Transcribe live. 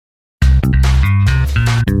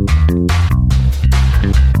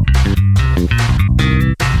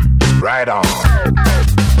right on.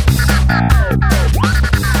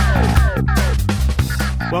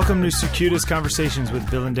 Welcome to Circuitous Conversations with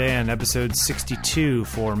Bill and Dan, episode 62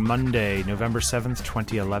 for Monday, November 7th,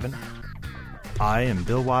 2011. I am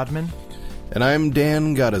Bill Wadman. And I'm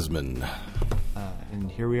Dan Gottesman.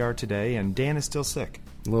 And here we are today, and Dan is still sick.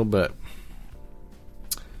 A little bit.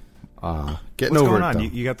 Getting What's over going it, on? though.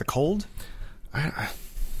 You got the cold? I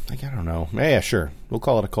don't know. Yeah, sure. We'll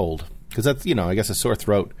call it a cold. Because that's, I guess a sore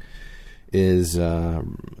throat is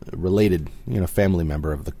related, family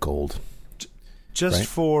member of the cold. Just right?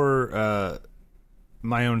 for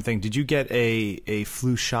my own thing, did you get a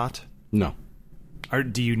flu shot? No.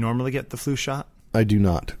 Do you normally get the flu shot? I do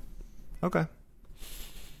not. Okay.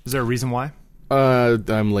 Is there a reason why?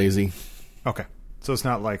 I'm lazy. Okay. So it's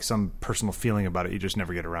not like some personal feeling about it. You just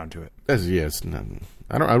never get around to it. Yes.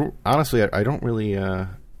 I don't honestly, I don't really, I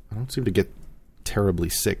don't seem to get terribly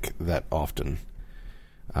sick that often.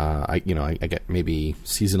 I get maybe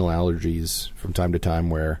seasonal allergies from time to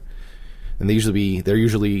time and they're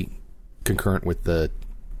usually concurrent with the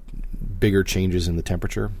bigger changes in the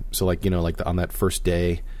temperature. So on that first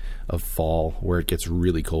day of fall where it gets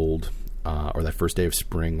really cold, or that first day of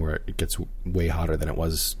spring where it gets way hotter than it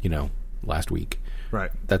was, last week.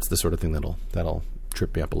 Right. That's the sort of thing that'll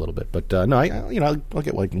trip me up a little bit. But no, I'll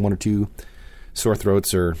get like one or two sore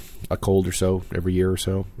throats or a cold or so every year or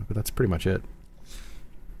so. But that's pretty much it.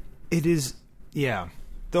 It is, yeah.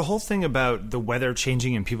 The whole thing about the weather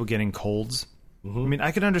changing and people getting colds. Mm-hmm. I mean,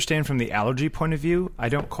 I can understand from the allergy point of view. I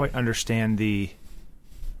don't quite understand the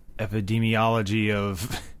epidemiology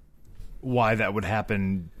of why that would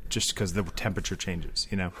happen just because the temperature changes,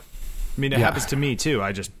 I mean, it happens to me too.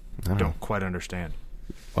 I just don't quite understand.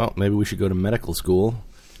 Well, maybe we should go to medical school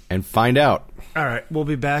and find out. All right. We'll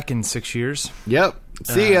be back in 6 years. Yep.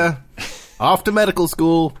 See ya. Off to medical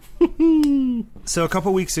school. So a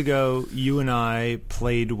couple weeks ago, you and I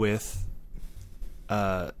played with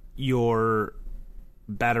your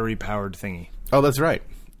battery-powered thingy. Oh, that's right.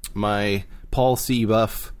 My Paul C.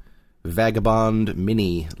 Buff Vagabond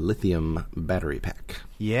Mini Lithium Battery Pack.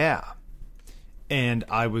 Yeah. And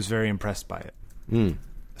I was very impressed by it.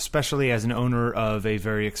 Especially as an owner of a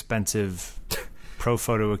very expensive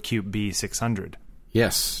Profoto Acute B600.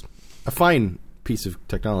 Yes. A fine piece of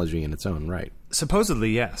technology in its own right.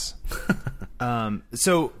 Supposedly, yes.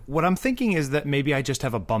 So what I'm thinking is that maybe I just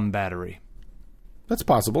have a bum battery. That's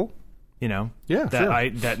possible. Yeah, that sure.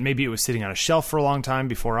 That that maybe it was sitting on a shelf for a long time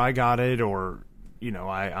before I got it, or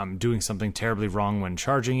I'm doing something terribly wrong when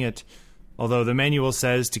charging it. Although the manual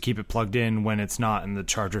says to keep it plugged in when it's not, and the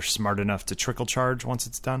charger's smart enough to trickle charge once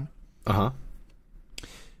it's done. Uh-huh.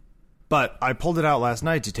 But I pulled it out last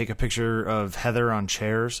night to take a picture of Heather on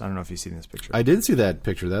chairs. I don't know if you've seen this picture. I did see that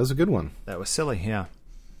picture. That was a good one. That was silly, yeah.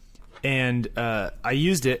 And I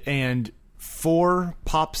used it, and 4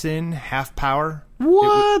 pops in, half power.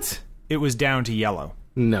 What? It was down to yellow.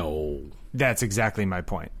 No. That's exactly my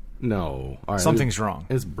point. No. All right. Something's wrong.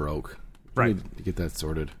 It's broke. Right. We need to get that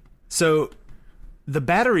sorted. So the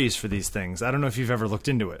batteries for these things, I don't know if you've ever looked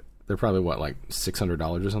into it. They're probably, like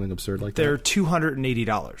 $600 or something absurd like that? They're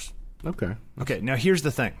 $280. Okay. Okay, now here's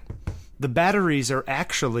the thing. The batteries are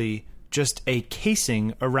actually just a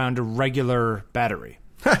casing around a regular battery.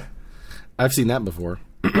 I've seen that before.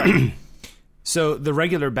 Right. So the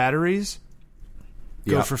regular batteries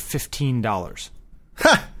go Yep. for $15.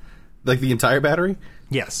 Like the entire battery?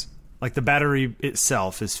 Yes. Like the battery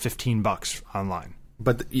itself is $15 online.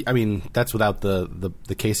 But that's without the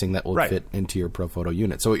casing that will Right. fit into your Profoto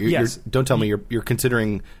unit. So Yes. Don't tell me you're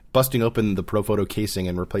considering busting open the Profoto casing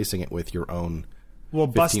and replacing it with your own. Well,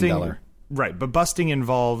 $15. Right, but busting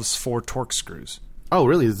involves 4 Torx screws. Oh,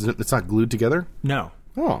 really? It's not glued together? No.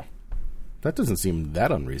 Oh, that doesn't seem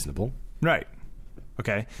that unreasonable. Right.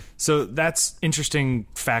 Okay. So that's interesting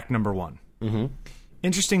fact number 1. Mm-hmm.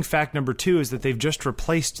 Interesting fact number 2 is that they've just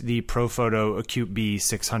replaced the Profoto Acute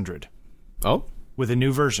B600 Oh, with a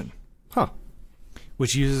new version, huh?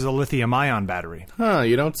 which uses a lithium-ion battery. Huh?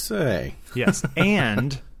 You don't say. Yes,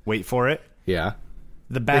 and wait for it, Yeah.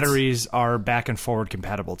 the batteries are back and forward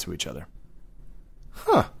compatible to each other.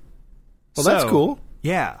 Huh. Well, that's So, cool.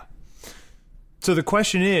 Yeah. So the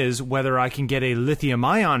question is whether I can get a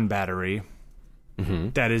lithium-ion battery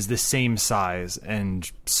that is the same size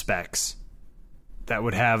and specs that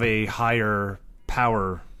would have a higher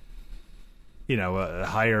power, a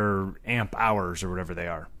higher amp hours or whatever they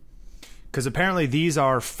are. Because apparently these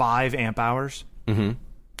are 5 amp hours,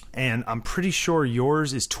 and I'm pretty sure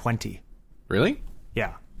yours is 20. Really?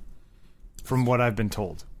 Yeah. From what I've been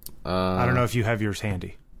told. I don't know if you have yours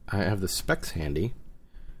handy. I have the specs handy.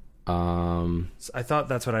 I thought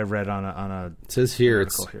that's what I read on a It says here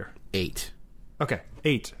article here. 8. Okay,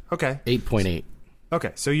 8. Okay. 8.8.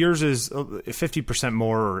 Okay, so yours is 50%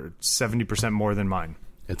 more or 70% more than mine.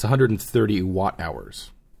 It's 130 watt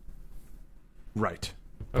hours, Right.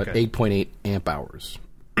 but Okay. 8.8 amp hours.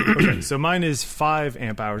 Okay, so mine is 5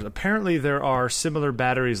 amp hours. Apparently there are similar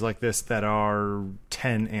batteries like this that are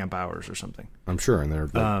 10 amp hours or something. I'm sure, and they're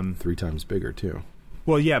like 3 times bigger too.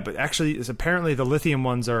 Well, yeah, but actually apparently the lithium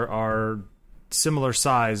ones are similar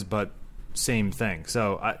size but same thing.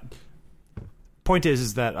 So point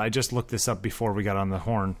is that I just looked this up before we got on the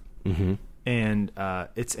horn. Mm-hmm. And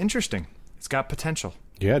it's interesting. It's got potential.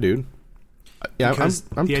 Yeah, dude. Yeah, Because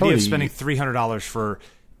I'm the telling idea of you- spending $300 for,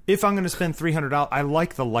 if I'm going to spend $300, I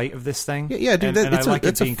like the light of this thing. Yeah, dude, and I like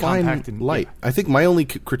that's it being a fine compact and light. yeah. I think my only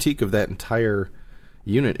critique of that entire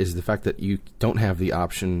unit is the fact that you don't have the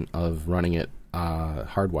option of running it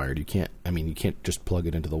hardwired. You can't just plug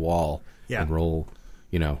it into the wall Yeah. and roll,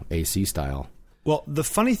 AC style. Well, the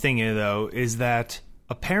funny thing though is that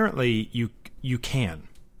apparently you can.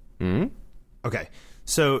 Hmm? Okay.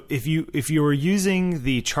 So if you were using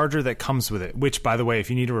the charger that comes with it, which by the way, if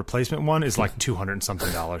you need a replacement one, is like $200 and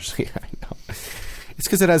something. Yeah, I know. It's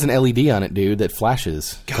because it has an LED on it, dude, that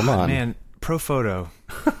flashes. God, Come on, man, Profoto,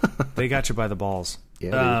 they got you by the balls.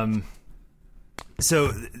 Yeah, dude.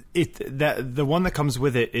 So the one that comes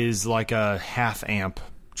with it is like a half amp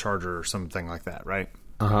charger or something like that, right?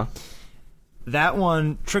 Uh-huh. That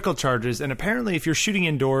one trickle charges, and apparently if you're shooting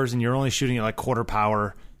indoors and you're only shooting at like quarter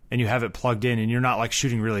power and you have it plugged in and you're not like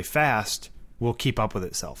shooting really fast, will keep up with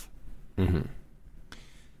itself. Mm-hmm.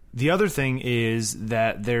 The other thing is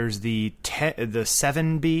that there's the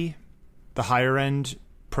 7B, the higher end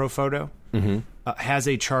Profoto, has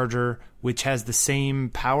a charger which has the same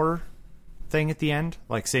power thing at the end,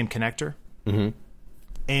 like same connector. Mm-hmm.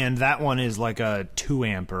 And that one is like a 2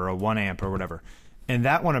 amp or a 1 amp or whatever. And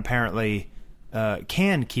that one apparently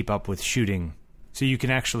can keep up with shooting, so you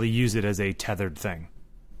can actually use it as a tethered thing.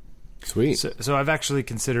 Sweet. So I've actually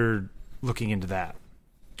considered looking into that.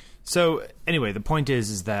 So anyway, the point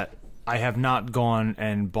is that I have not gone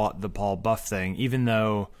and bought the Paul Buff thing, even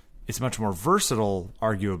though it's much more versatile,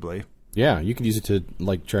 arguably. Yeah, you can use it to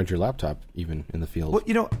like charge your laptop even in the field.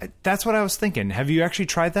 Well, that's what I was thinking. Have you actually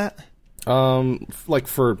tried that? Like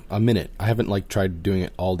for a minute. I haven't like tried doing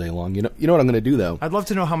it all day long. You know what I'm going to do though? I'd love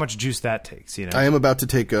to know how much juice that takes. I am about to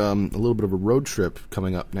take a little bit of a road trip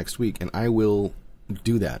coming up next week, and I will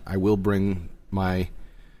do that. I will bring my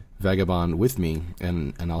Vagabond with me,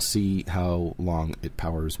 and I'll see how long it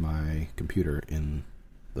powers my computer in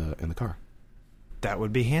the car. That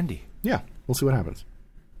would be handy. Yeah, we'll see what happens.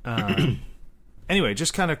 Anyway,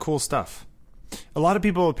 just kind of cool stuff. A lot of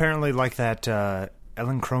people apparently like that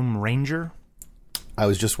Elinchrom Ranger. I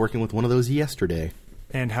was just working with one of those yesterday.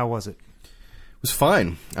 And how was it? It was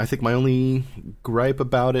fine. I think my only gripe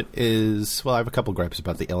about it is, well, I have a couple gripes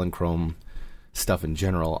about the Elinchrom stuff in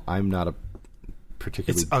general. I'm not a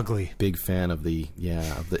particularly It's ugly. big fan of the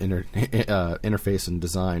interface and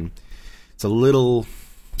design. It's a little,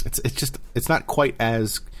 it's not quite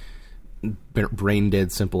as brain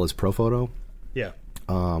dead simple as Profoto. Yeah.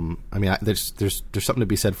 I mean, there's something to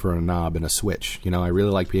be said for a knob and a switch. I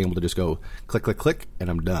really like being able to just go click, click, click, and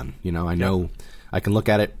I'm done. I know I can look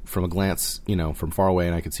at it from a glance, from far away,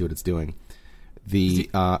 and I can see what it's doing. The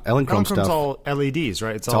Elinchrom stuff, all LEDs,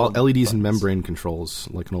 right? It's all LEDs and membrane controls,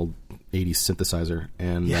 like an old 80s synthesizer.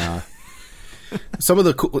 And some of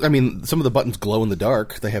the buttons glow in the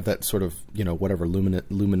dark. They have that sort of, whatever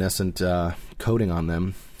luminescent coating on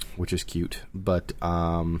them, which is cute. But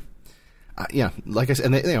yeah, like I said,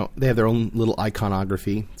 and they have their own little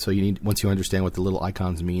iconography. So once you understand what the little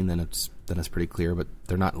icons mean, then it's pretty clear. But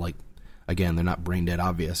they're not they're not brain dead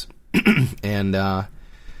obvious. And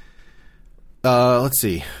let's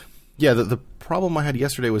see. Yeah, the problem I had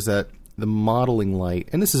yesterday was that the modeling light,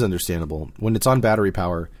 and this is understandable, when it's on battery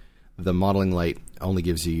power, the modeling light only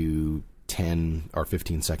gives you 10 or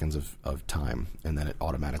 15 seconds of time, and then it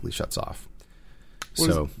automatically shuts off.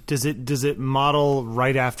 Does it model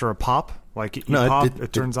right after a pop? Like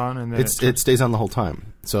it turns on and then it stays on the whole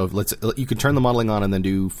time. So you can turn the modeling on and then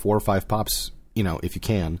do 4 or 5 pops, if you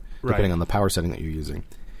can, depending on the power setting that you're using.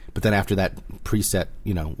 But then after that preset,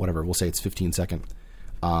 whatever, we'll say it's 15 second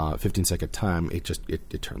time,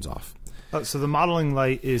 it turns off. So the modeling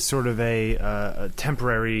light is sort of a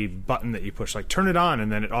temporary button that you push, like turn it on, and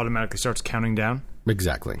then it automatically starts counting down?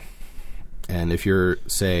 Exactly. And if you're,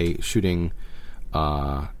 say, shooting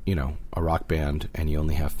a rock band and you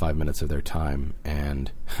only have 5 minutes of their time,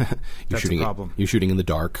 and you're shooting in the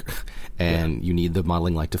dark, and you need the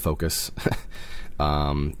modeling light to focus,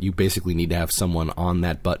 you basically need to have someone on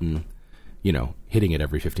that button, hitting it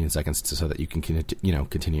every 15 seconds so that you can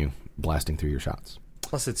continue blasting through your shots.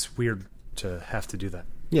 Plus, it's weird to have to do that.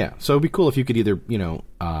 Yeah, so it'd be cool if you could either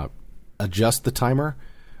adjust the timer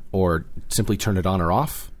or simply turn it on or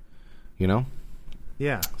off.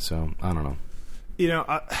 Yeah. So I don't know.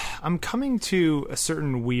 I'm coming to a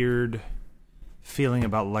certain weird feeling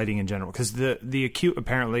about lighting in general, because the Acute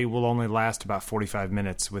apparently will only last about 45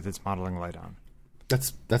 minutes with its modeling light on.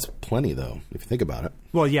 That's plenty, though, if you think about it.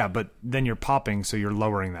 Well, yeah, but then you're popping, so you're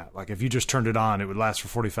lowering that. Like, if you just turned it on, it would last for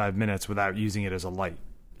 45 minutes without using it as a light.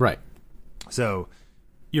 Right. So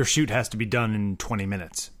your shoot has to be done in 20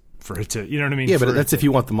 minutes for it to, you know what I mean? Yeah, but that's if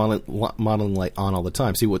you want the modeling light on all the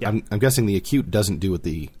time. See, what I'm guessing the Acute doesn't do what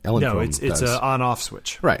the Electron does. No, it's an on-off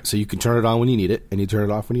switch. Right, so you can turn it on when you need it, and you turn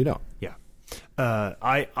it off when you don't. Yeah.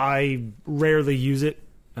 I rarely use it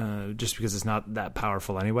just because it's not that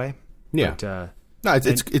powerful anyway. Yeah. But, no,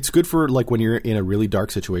 it's good for like when you're in a really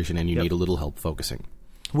dark situation and you need a little help focusing.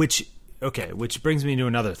 Which brings me to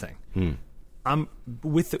another thing. I'm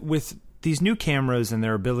with these new cameras and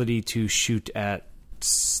their ability to shoot at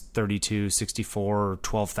 32, 64,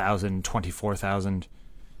 12,000, 24,000.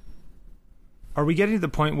 Are we getting to the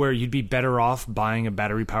point where you'd be better off buying a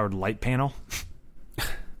battery-powered light panel?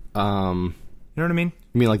 You know what I mean?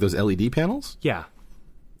 You mean like those LED panels? Yeah.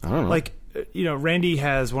 I don't know. Like, Randy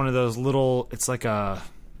has one of those little, it's like a,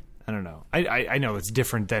 I don't know. I know it's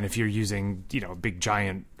different than if you're using, a big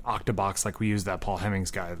giant octabox like we use that Paul Hemmings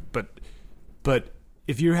guy. But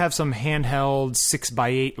if you have some handheld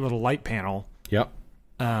 6x8 little light panel. Yep.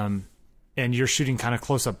 And you're shooting kind of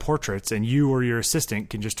close-up portraits, and you or your assistant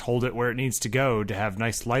can just hold it where it needs to go to have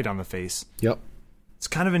nice light on the face. Yep. It's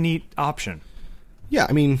kind of a neat option. Yeah,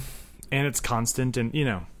 I mean... And it's constant, and,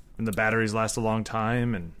 and the batteries last a long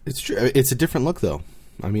time. And it's true. It's a different look, though.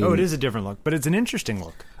 I mean... Oh, it is a different look, but it's an interesting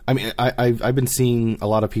look. I mean, I've been seeing a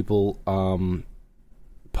lot of people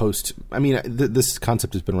post... I mean, this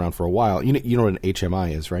concept has been around for a while. You know what an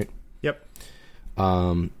HMI is, right? Yep.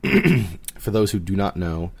 For those who do not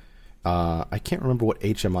know, I can't remember what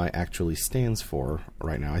HMI actually stands for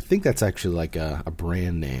right now. I think that's actually like a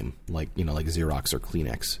brand name, like like Xerox or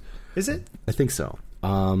Kleenex. Is it? I think so.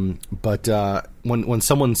 But when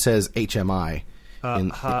someone says HMI,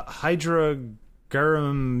 hydrogarum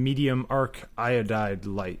medium arc iodide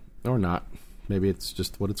light, or not, maybe it's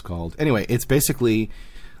just what it's called. Anyway, it's basically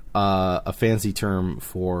a fancy term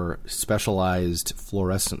for specialized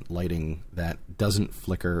fluorescent lighting that doesn't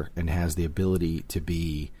flicker and has the ability to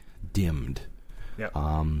be dimmed. Yep.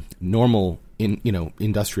 Normal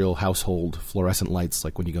industrial household fluorescent lights,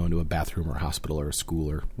 like when you go into a bathroom or a hospital or a school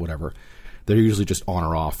or whatever, they're usually just on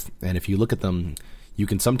or off. And if you look at them, you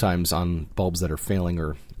can sometimes, on bulbs that are failing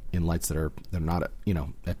or in lights they're not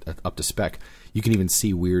up to spec, you can even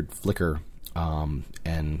see weird flicker and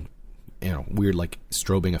weird like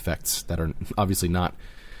strobing effects that are obviously not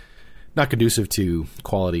conducive to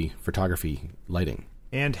quality photography lighting.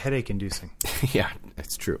 And headache inducing. Yeah,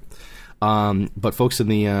 it's true. But folks in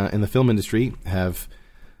the film industry have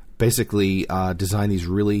basically designed these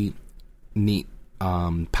really neat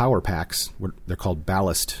power packs. They're called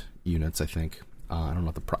ballast units, I think. I don't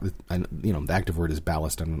know what the active word is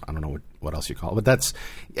ballast. I don't know what else you call it. But that's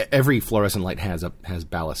every fluorescent light has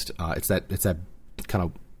ballast. It's that kind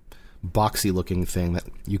of boxy looking thing that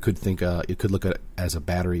you could look at as a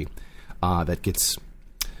battery that gets.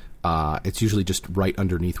 It's usually just right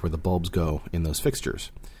underneath where the bulbs go in those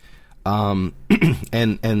fixtures. And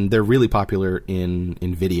they're really popular in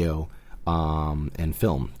video and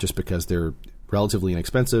film just because they're relatively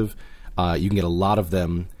inexpensive. You can get a lot of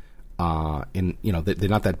them they're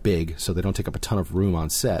not that big, so they don't take up a ton of room on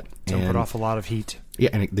set. Don't put off a lot of heat. Yeah,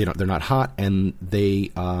 and they're not hot, and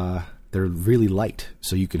they're really light,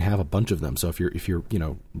 so you can have a bunch of them. So if you're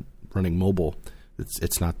running mobile,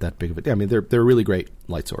 it's not that big of a. I mean, they're a really great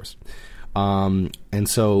light source. And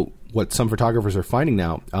so what some photographers are finding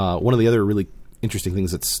now, one of the other really interesting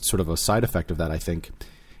things that's sort of a side effect of that, I think,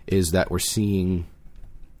 is that we're seeing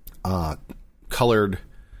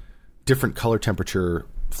different color temperature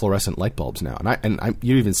fluorescent light bulbs now. And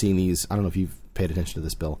you're even seeing these. I don't know if you've paid attention to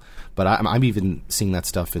this, Bill, but I'm even seeing that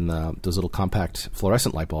stuff in those little compact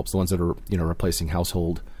fluorescent light bulbs, the ones that are replacing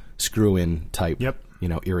household screw-in type,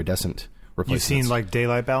 iridescent replacements. You've seen like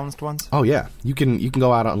daylight balanced ones? Oh yeah, you can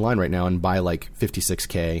go out online right now and buy like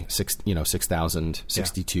 56K, 6,000,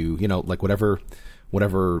 62, like whatever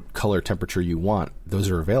color temperature you want. Those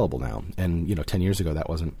are available now, and 10 years ago that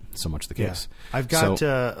wasn't so much the case. Yeah. I've got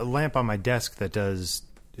a lamp on my desk that does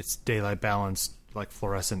its daylight balanced like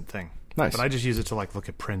fluorescent thing. Nice. But I just use it to like look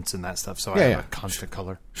at prints and that stuff, so I have a constant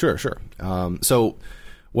color. Sure. So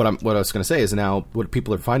what I was going to say is now what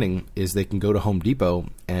people are finding is they can go to Home Depot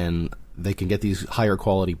and they can get these higher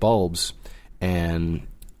quality bulbs, and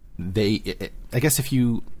I guess if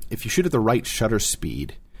you shoot at the right shutter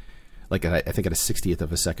speed, like I think at a 60th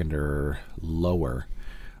of a second or lower,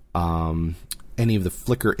 any of the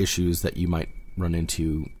flicker issues that you might run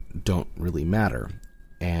into don't really matter,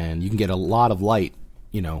 and you can get a lot of light,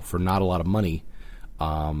 for not a lot of money,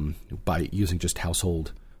 by using just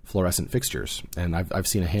household fluorescent fixtures. And I've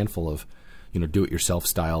seen a handful of do-it-yourself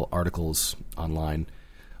style articles online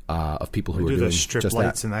of people who are do doing the strip just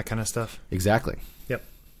lights that. and that kind of stuff. Exactly. Yep.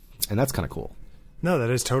 And that's kind of cool. No, that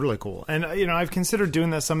is totally cool. And I've considered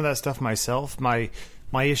doing some of that stuff myself. My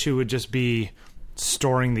issue would just be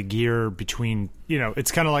storing the gear between.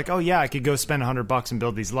 It's kind of like, oh yeah, I could go spend $100 and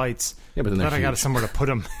build these lights. Yeah, but then I got somewhere to put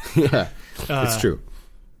them. Yeah, it's true.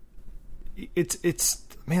 It's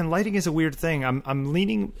man, lighting is a weird thing. I'm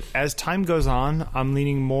leaning, as time goes on, I'm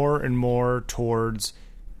leaning more and more towards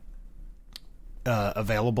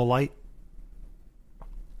available light.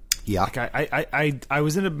 Yeah, like I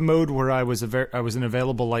was in a mode where I was an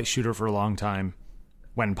available light shooter for a long time,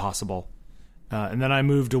 when possible, and then I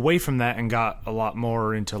moved away from that and got a lot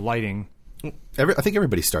more into lighting. I think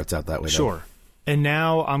everybody starts out that way. Sure, though. And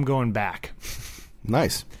now I'm going back.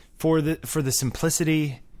 Nice for the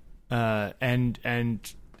simplicity, and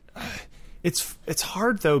it's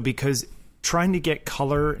hard though, because trying to get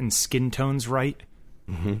color and skin tones right.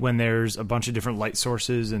 Mm-hmm. When there's a bunch of different light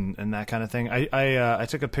sources and that kind of thing. I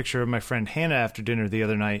took a picture of my friend Hannah after dinner the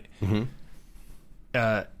other night, mm-hmm.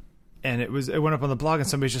 And it went up on the blog, and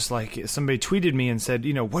somebody tweeted me and said,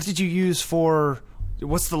 what did you use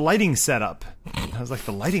what's the lighting setup? I was like,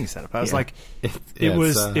 the lighting setup. I was like, it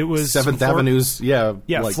was 7th Avenue's,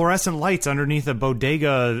 fluorescent lights underneath a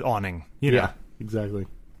bodega awning. Yeah, exactly.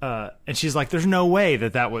 And she's like, there's no way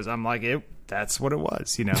that was. I'm like, that's what it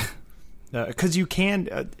was, Because you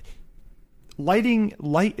can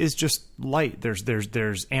light is just light.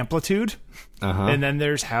 There's amplitude, and then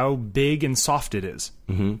there's how big and soft it is,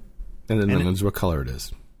 mm-hmm. and then there's what color it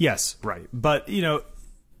is. Yes, right. But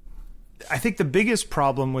I think the biggest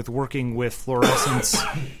problem with working with fluorescents,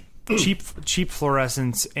 cheap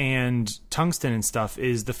fluorescents and tungsten and stuff,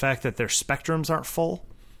 is the fact that their spectrums aren't full.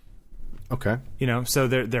 Okay, so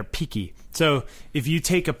they're peaky. So if you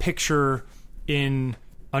take a picture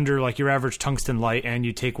under like your average tungsten light, and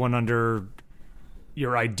you take one under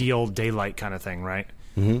your ideal daylight kind of thing, right?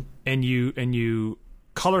 Mm-hmm. And you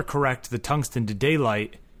color correct the tungsten to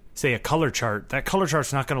daylight, say a color chart. That color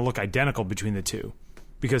chart's not going to look identical between the two,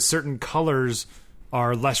 because certain colors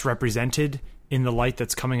are less represented in the light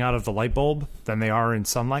that's coming out of the light bulb than they are in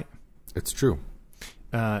sunlight. It's true.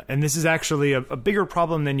 And this is actually a bigger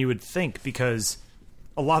problem than you would think, because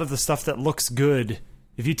a lot of the stuff that looks good,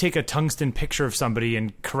 if you take a tungsten picture of somebody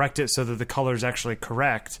and correct it so that the color is actually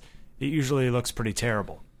correct, it usually looks pretty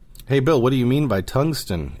terrible. Hey, Bill, what do you mean by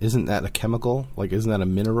tungsten? Isn't that a chemical? Like, isn't that a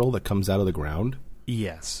mineral that comes out of the ground?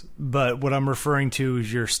 Yes, but what I'm referring to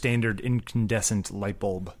is your standard incandescent light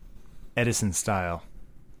bulb, Edison style.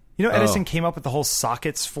 Edison came up with the whole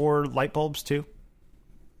sockets for light bulbs, too?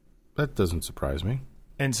 That doesn't surprise me.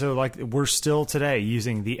 And so, we're still today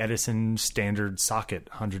using the Edison standard socket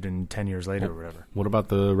 110 years later or whatever. What about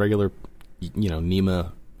the regular,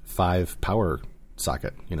 NEMA 5 power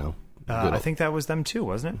socket, I think that was them too,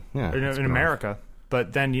 wasn't it? Yeah. In America.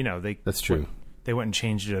 But then, That's true. They went and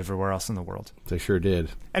changed it everywhere else in the world. They sure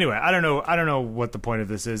did. Anyway, I don't know what the point of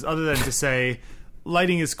this is, other than to say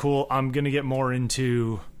lighting is cool. I'm going to get more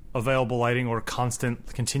into available lighting or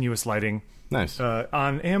continuous lighting. Nice.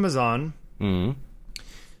 On Amazon, mm-hmm.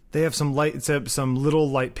 they have some little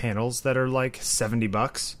light panels that are like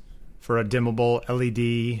 $70 for a dimmable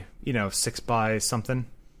LED, 6 by something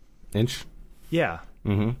inch. Yeah.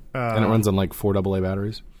 Mm-hmm. And it runs on like 4 AA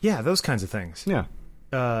batteries. Yeah, those kinds of things. Yeah.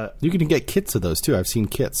 You can get kits of those too. I've seen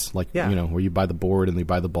kits where you buy the board and you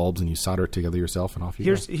buy the bulbs and you solder it together yourself, and off you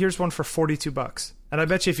go. Here's one for $42, and I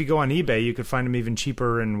bet you if you go on eBay, you could find them even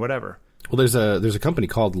cheaper and whatever. Well, there's a company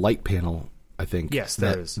called Light Panel, I think. Yes,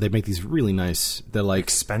 there is. They make these really nice. They're like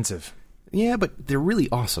expensive. Yeah, but they're really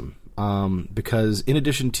awesome. Because in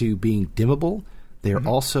addition to being dimmable, they're mm-hmm.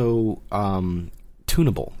 also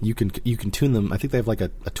tunable. You can tune them. I think they have like a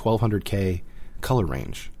 1200K color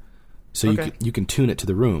range. So you can tune it to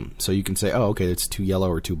the room. So you can say, oh, okay, it's too yellow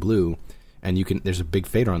or too blue, and there's a big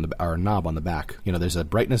fader or a knob on the back. There's a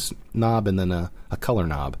brightness knob and then a color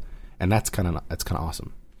knob, and that's kind of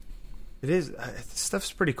awesome. It is.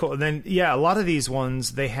 Stuff's pretty cool. And then a lot of these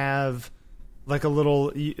ones, they have like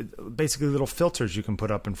basically little filters you can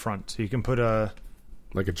put up in front. So you can put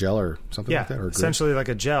like a gel or something like that, or essentially like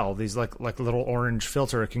a gel. These like little orange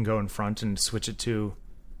filter can go in front and switch it to.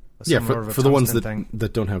 For the ones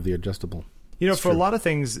that don't have the adjustable. For a lot of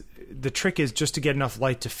things, the trick is just to get enough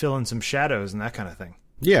light to fill in some shadows and that kind of thing.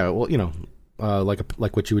 Yeah, well,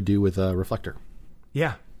 like what you would do with a reflector.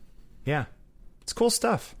 Yeah, it's cool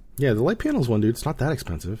stuff. Yeah, the light panels one, dude, it's not that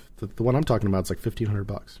expensive. The one I'm talking about is like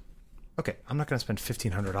 $1,500. Okay, I'm not going to spend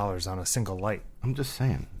 $1,500 on a single light. I'm just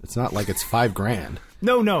saying, it's not like it's $5,000.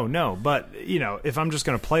 No. But if I'm just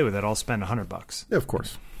going to play with it, I'll spend $100. Yeah, of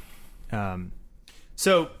course.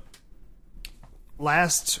 So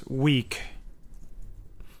last week,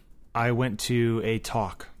 I went to a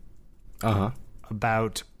talk.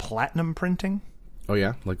 About platinum printing. Oh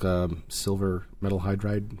yeah, like silver metal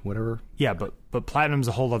hydride, whatever. Yeah, but platinum's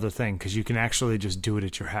a whole other thing because you can actually just do it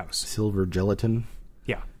at your house. Silver gelatin.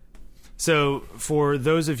 Yeah. So for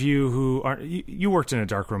those of you who aren't, you worked in a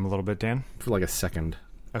darkroom a little bit, Dan. For like a second.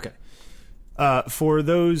 Okay. For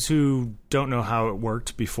those who don't know how it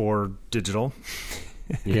worked before digital.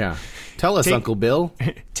 Yeah. Tell us, Uncle Bill.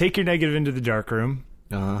 Take your negative into the darkroom.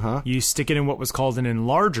 You stick it in what was called an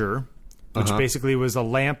enlarger, which basically was a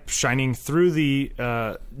lamp shining through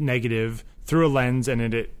the negative through a lens,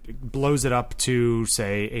 and it blows it up to,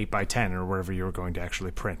 say, 8x10 or wherever you were going to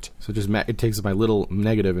actually print. So just it takes my little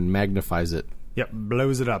negative and magnifies it. Yep,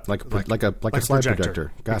 blows it up like a slide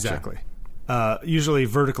projector. Gotcha. Exactly. Usually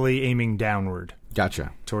vertically aiming downward.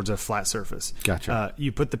 Gotcha. Towards a flat surface. Gotcha.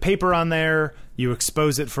 You put the paper on there. You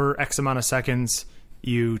expose it for X amount of seconds.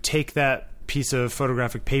 You take that piece of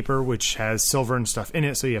photographic paper, which has silver and stuff in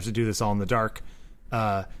it, so you have to do this all in the dark,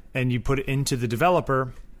 and you put it into the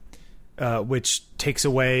developer, which takes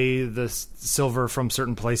away the silver from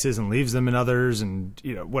certain places and leaves them in others, and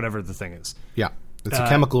whatever the thing is. Yeah, it's a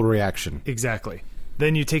chemical reaction. Exactly.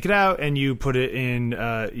 Then you take it out and you put it in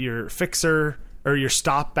your fixer, or your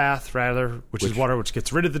stop bath rather, which is water which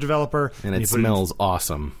gets rid of the developer, and it smells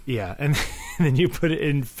awesome. Yeah, and then you put it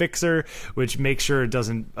in fixer, which makes sure it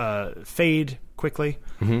doesn't fade quickly.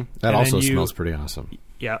 That also smells pretty awesome.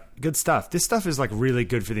 Yeah, good stuff. This stuff is like really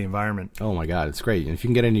good for the environment. Oh my god, it's great. And if you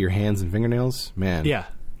can get into your hands and fingernails, man. Yeah.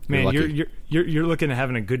 Man, you're looking at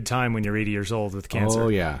having a good time when you're 80 years old with cancer. Oh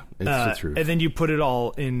yeah, it's the truth. And then you put it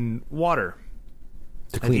all in water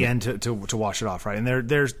at the end to wash it off, right? And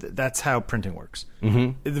that's how printing works.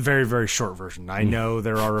 The very, very short version. I know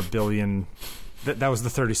there are a billion. That was the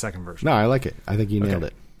 30-second version. No, I like it. I think you nailed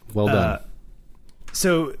it. Well done.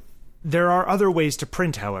 So there are other ways to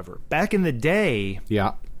print, however. Back in the day,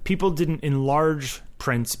 people didn't enlarge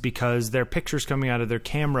prints because their pictures coming out of their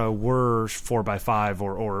camera were 4x5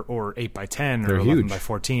 or 8x10 or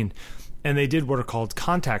 11x14. And they did what are called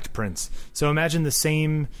contact prints. So imagine the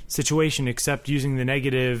same situation except using the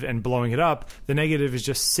negative and blowing it up. The negative is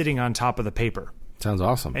just sitting on top of the paper. Sounds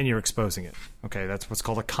awesome. And you're exposing it. Okay, that's what's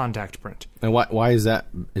called a contact print. And why is that?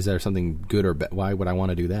 Is there something good or bad? Why would I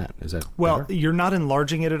want to do that? Is that better? You're not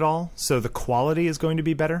enlarging it at all, so the quality is going to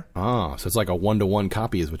be better. Oh, so it's like a 1-to-1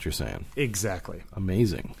 copy is what you're saying. Exactly.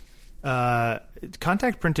 Amazing.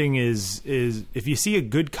 Contact printing is if you see a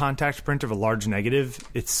good contact print of a large negative,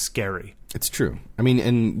 it's scary. It's true. I mean,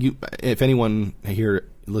 and if anyone here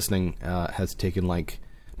listening has took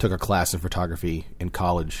a class in photography in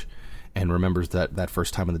college and remembers that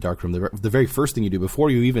first time in the darkroom, the very first thing you do before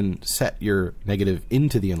you even set your negative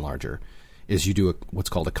into the enlarger is you do what's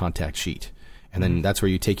called a contact sheet, and then that's where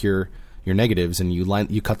you take your negatives and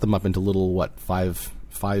you cut them up into little five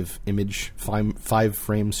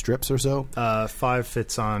frame strips or so. 5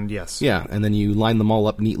 fits on, yes. Yeah, and then you line them all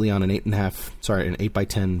up neatly on an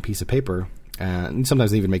 8x10 piece of paper, and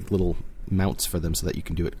sometimes they even make little mounts for them so that you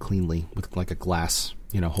can do it cleanly with like a glass,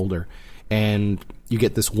 holder. And you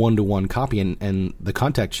get this 1-to-1 copy, and the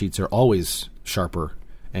contact sheets are always sharper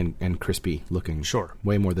and crispy looking. Sure.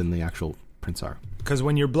 Way more than the actual prints are. Because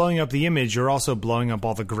when you're blowing up the image, you're also blowing up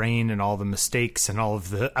all the grain and all the mistakes and all of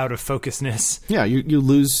the out of focusness. Yeah, you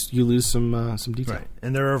lose some detail. Right.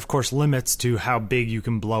 And there are of course limits to how big you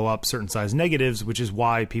can blow up certain size negatives, which is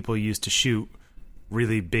why people used to shoot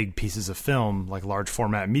really big pieces of film, like large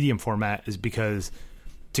format, medium format, is because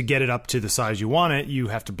to get it up to the size you want it, you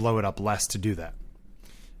have to blow it up less to do that.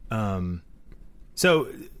 So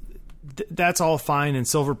that's all fine, and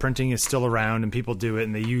silver printing is still around, and people do it,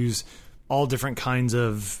 and they use all different kinds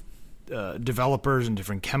of developers and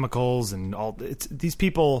different chemicals and all. These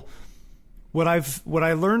people. What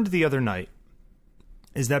I learned the other night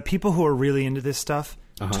is that people who are really into this stuff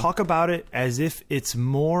talk about it as if it's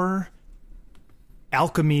more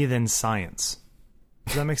alchemy than science.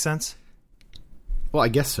 Does that make sense? Well, I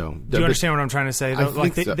guess so. Do you understand what I'm trying to say? I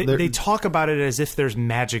Like think so. they talk about it as if there's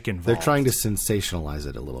magic involved. They're trying to sensationalize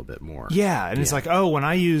it a little bit more. Yeah, and it's like, oh, when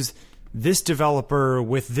I use this developer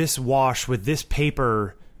with this wash with this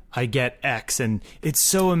paper, I get X, and it's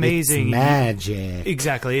so amazing. It's magic.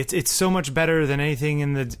 Exactly. It's so much better than anything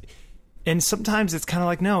in the. And sometimes it's kind of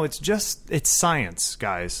like, no, it's science,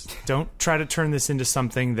 guys. Don't try to turn this into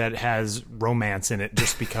something that has romance in it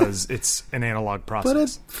just because it's an analog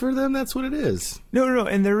process. But for them, that's what it is. No,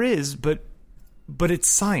 and there is, but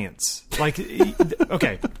it's science. Like,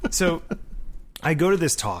 okay, so I go to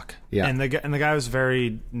this talk, and the guy was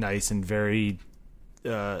very nice and very,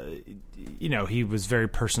 he was very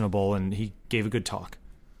personable and he gave a good talk.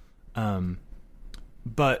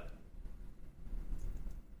 But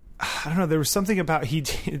I don't know, there was something about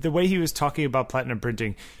the way he was talking about platinum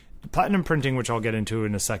printing. Platinum printing, which I'll get into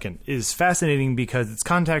in a second, is fascinating because it's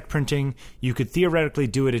contact printing. You could theoretically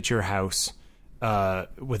do it at your house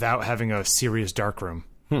without having a serious darkroom.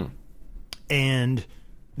 And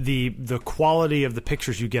the quality of the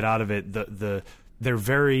pictures you get out of it, they're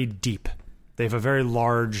very deep. They have a very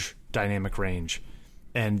large dynamic range,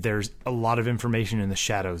 and there's a lot of information in the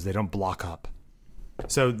shadows. They don't block up.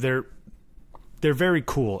 So they're very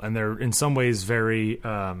cool, and they're in some ways very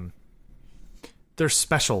they're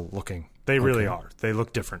special looking. They really are. They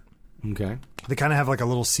look different. Okay. They kind of have like a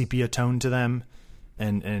little sepia tone to them,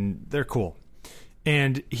 and they're cool.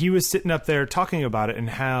 And he was sitting up there talking about it and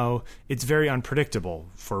how it's very unpredictable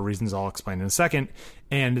for reasons I'll explain in a second,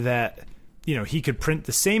 and that he could print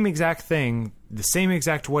the same exact thing the same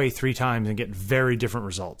exact way 3 times and get very different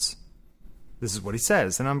results. This is what he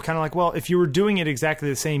says. And I'm kind of like, well, if you were doing it exactly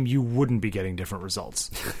the same, you wouldn't be getting different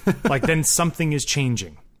results. Like, then something is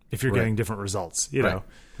changing if you're getting different results, you know?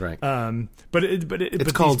 Right. But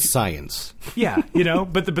it's called science. Yeah.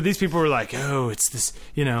 But these people were like, oh, it's this,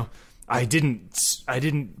 I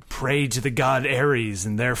didn't pray to the god Ares,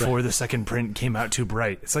 and therefore the second print came out too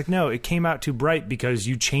bright. It's like, no, it came out too bright because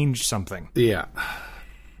you changed something. Yeah.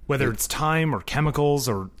 Whether it's time or chemicals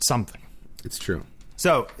or something. It's true.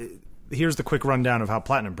 So here's the quick rundown of how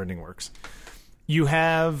platinum printing works. You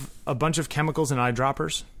have a bunch of chemicals and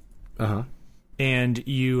eyedroppers. And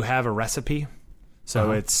you have a recipe.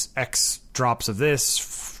 So it's X drops of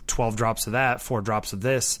this, 12 drops of that, 4 drops of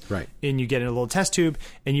this. Right. And you get in a little test tube,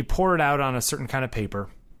 and you pour it out on a certain kind of paper,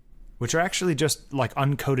 which are actually just like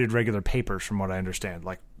uncoated regular papers, from what I understand.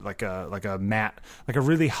 Like a matte, like a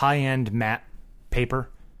really high-end matte paper.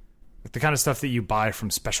 Like the kind of stuff that you buy from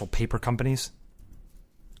special paper companies.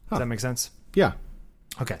 Does that make sense? Yeah.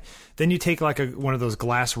 Okay. Then you take like one of those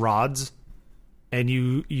glass rods, and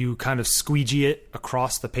you kind of squeegee it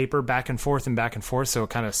across the paper back and forth, so it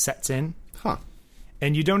kind of sets in.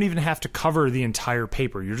 And you don't even have to cover the entire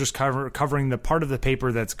paper. You're just covering the part of the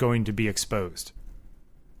paper that's going to be exposed,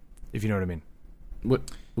 if you know what I mean.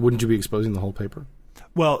 Wouldn't you be exposing the whole paper?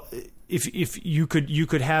 Well, if you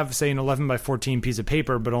could have, say, an 11 by 14 piece of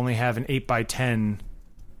paper, but only have an 8 by 10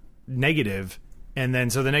 negative, and then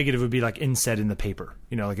so the negative would be like inset in the paper.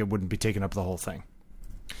 Like it wouldn't be taking up the whole thing.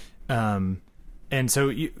 And so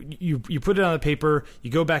you put it on the paper,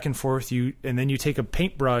 you go back and forth, and then you take a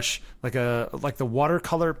paintbrush, like the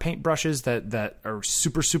watercolor paintbrushes that are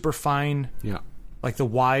super, super fine, like the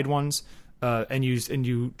wide ones, and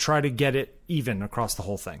you try to get it even across the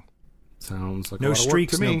whole thing. Sounds like no a lot of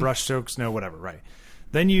streaks, work to me. no brush strokes, no whatever. Right.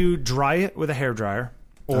 Then you dry it with a hairdryer,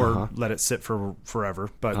 or let it sit for forever.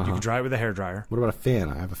 But you can dry it with a hairdryer. What about a fan?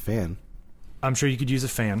 I have a fan. I'm sure you could use a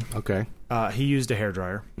fan. Okay. He used a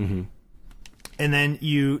hairdryer. And then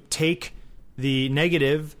you take the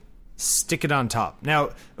negative, stick it on top. Now,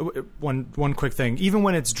 one quick thing. Even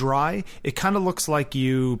when it's dry, it kind of looks like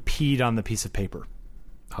you peed on the piece of paper.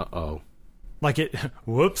 Uh-oh. Like it...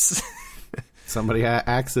 Whoops. Somebody had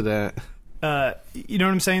accident. You know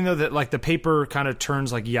what I'm saying, though? That like the paper kind of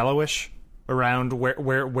turns like yellowish around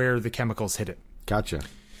where the chemicals hit it. Gotcha.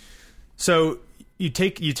 So you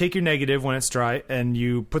take your negative when it's dry, and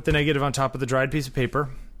you put the negative on top of the dried piece of paper,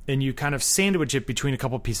 and you kind of sandwich it between a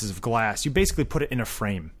couple pieces of glass. You basically put it in a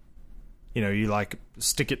frame. You like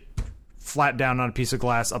stick it flat down on a piece of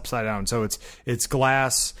glass upside down. So it's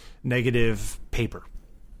glass, negative, paper,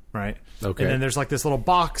 right? Okay. And then there's like this little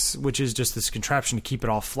box, which is just this contraption to keep it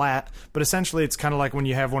all flat. But essentially, it's kind of like when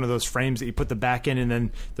you have one of those frames that you put the back in, and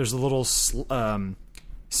then there's a little slide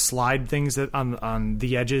things that on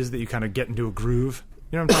the edges that you kind of get into a groove.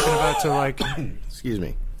 You know what I'm talking about? So like, excuse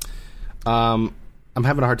me. I'm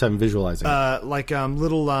having a hard time visualizing.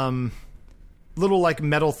 Little like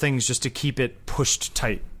metal things just to keep it pushed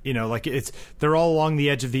tight. You know, like they're all along the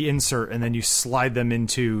edge of the insert, and then you slide them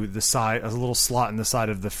into the side, a little slot in the side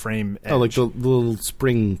of the frame edge. Oh, like the little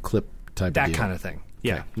spring clip type that of deal. kind of thing.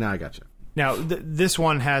 Yeah. Okay. Now I gotcha. Now, this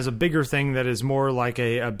one has a bigger thing that is more like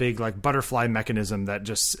a big like butterfly mechanism that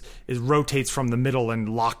just rotates from the middle and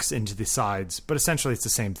locks into the sides. But essentially, it's the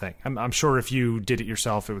same thing. I'm sure if you did it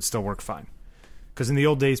yourself, it would still work fine. Because in the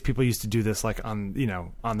old days, people used to do this like on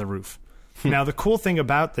the roof. Now, the cool thing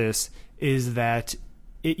about this is that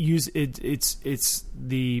it's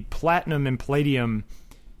the platinum and palladium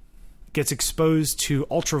gets exposed to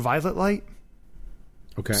ultraviolet light.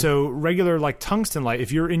 Okay. So regular like tungsten light,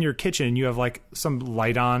 if you're in your kitchen and you have like some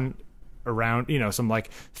light on around, some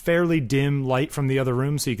like fairly dim light from the other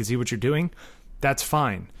room so you can see what you're doing, that's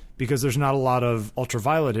fine because there's not a lot of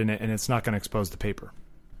ultraviolet in it and it's not going to expose the paper.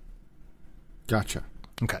 Gotcha.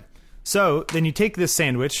 Okay. So then you take this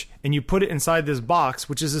sandwich and you put it inside this box,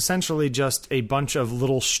 which is essentially just a bunch of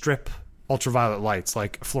little strip ultraviolet lights,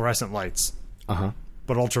 like fluorescent lights. Uh-huh.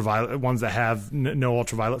 But ultraviolet ones that have no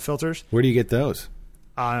ultraviolet filters. Where do you get those?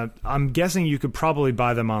 I'm guessing you could probably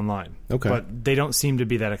buy them online. Okay. But they don't seem to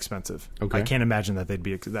be that expensive. Okay. I can't imagine that they'd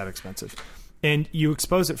be that expensive. And you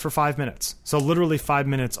expose it for 5 minutes. So literally 5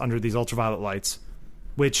 minutes under these ultraviolet lights,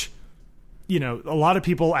 which, a lot of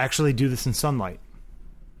people actually do this in sunlight.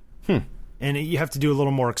 And you have to do a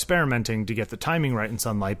little more experimenting to get the timing right in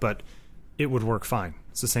sunlight, but it would work fine.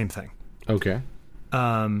 It's the same thing. Okay.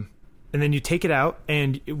 And then you take it out,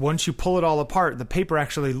 and once you pull it all apart, the paper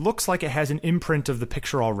actually looks like it has an imprint of the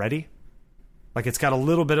picture already. Like it's got a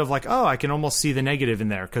little bit of like, oh, I can almost see the negative in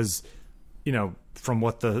there because, from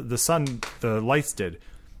what the lights did.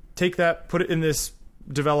 Take that, put it in this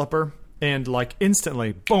developer, and like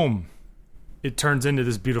instantly, boom, it turns into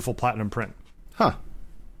this beautiful platinum print. Huh.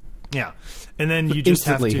 Yeah, and then you just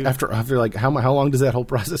instantly have to after like how long does that whole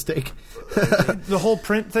process take? The whole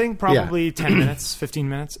print thing probably 10 minutes, 15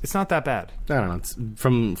 minutes. It's not that bad. I don't know. It's,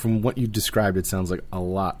 from what you described, it sounds like a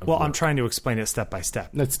lot. Of work. I'm trying to explain it step by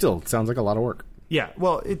step. That still sounds like a lot of work. Yeah,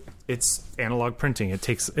 well, it's analog printing. It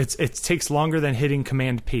takes longer than hitting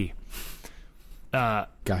Command P.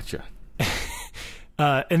 Gotcha.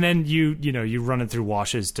 And then you run it through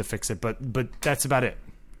washes to fix it, but that's about it.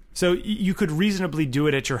 So you could reasonably do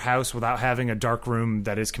it at your house without having a dark room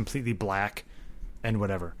that is completely black and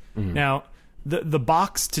whatever. Mm-hmm. Now, the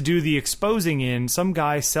box to do the exposing in, some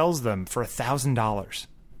guy sells them for $1,000.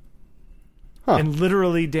 Huh. And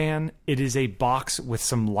literally, Dan, it is a box with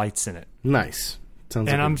some lights in it. Nice.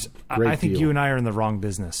 Sounds like a great I think deal. you and I are in the wrong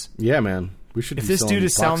business. Yeah, man. We should. If be this dude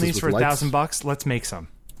is selling boxes these for with lights. $1,000, let's make some.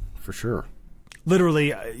 For sure.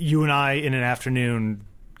 Literally, you and I in an afternoon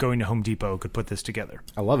going to Home Depot could put this together.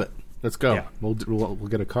 I love it. Let's go. Yeah. We'll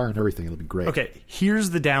get a car and everything. It'll be great. Okay, here's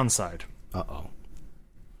the downside. Uh-oh.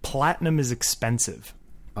 Platinum is expensive.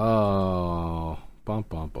 Oh. Bum,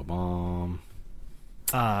 bum, bum,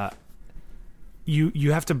 bum.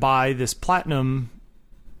 You have to buy this platinum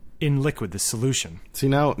in liquid, this solution. See,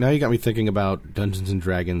 now you got me thinking about Dungeons and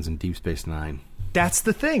Dragons and Deep Space Nine. That's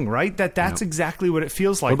the thing, right? That's exactly what it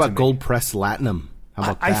feels like. What about to me. Gold Press Latinum? How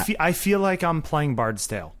about that? I feel like I'm playing Bard's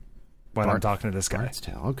Tale when I'm talking to this guy. Bard's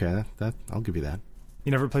Tale. Okay, that I'll give you that.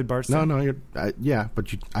 You never played Bard's Tale? No, yeah, but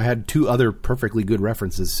I had two other perfectly good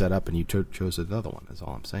references set up, and you chose another one. That's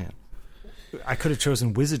all I'm saying. I could have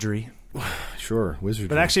chosen Wizardry. Sure, Wizardry.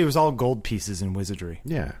 But actually, it was all gold pieces in Wizardry.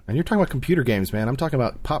 Yeah, and you're talking about computer games, man. I'm talking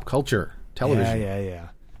about pop culture, television. Yeah.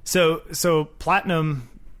 So platinum,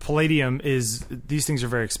 palladium these things are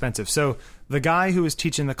very expensive. So the guy who was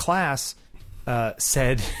teaching the class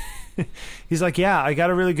said, he's like, yeah, I got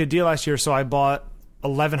a really good deal last year, so I bought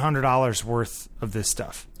 $1,100 worth of this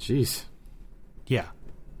stuff. Jeez. Yeah.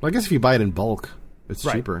 Well, I guess if you buy it in bulk, it's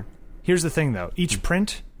Right. cheaper. Here's the thing, though. Each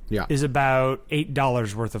print is about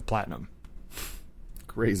 $8 worth of platinum.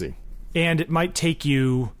 Crazy. And it might take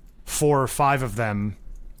you 4 or 5 of them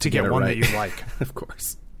to get one right. that you like. Of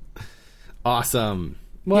course. Awesome.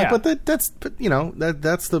 Well, Yeah. but that's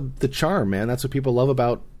the charm, man. That's what people love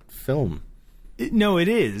about film. No, it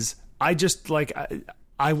is. I just like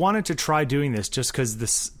I wanted to try doing this just because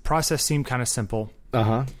this process seemed kind of simple.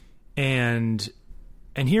 Uh-huh. And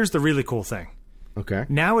here's the really cool thing. Okay.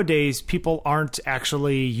 Nowadays, people aren't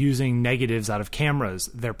actually using negatives out of cameras.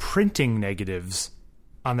 They're printing negatives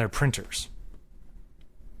on their printers.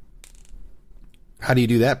 How do you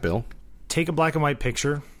do that, Bill? Take a black and white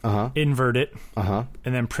picture, invert it, and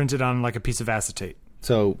then print it on like a piece of acetate,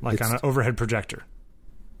 So like on an overhead projector.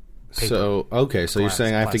 Paper. So okay, so you're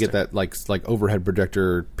saying I have to get plastic. that like overhead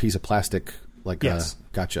projector piece of plastic, like Yes.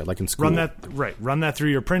 gotcha, like in school. Run that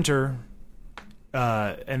through your printer,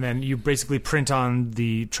 and then you basically print on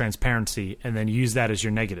the transparency and then use that as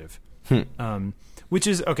your negative. Which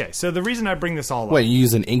is okay. So the reason I bring this all up. Wait, you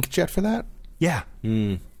use an inkjet for that? Yeah.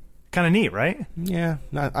 Kind of neat, right? Yeah.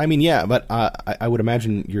 But I would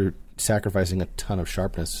imagine you're sacrificing a ton of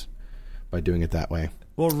sharpness by doing it that way.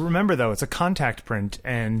 Well, remember, though, it's a contact print,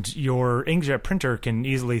 and your inkjet printer can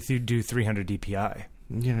easily do 300 DPI.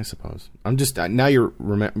 Yeah, I suppose. I'm just... now you're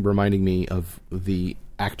reminding me of the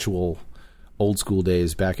actual old school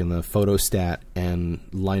days back in the photostat and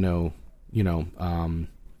lino,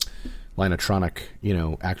 linotronic,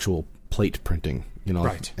 actual plate printing,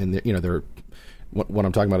 Right. And, they're... What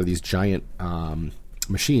I'm talking about are these giant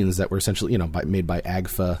machines that were essentially, made by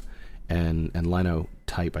Agfa and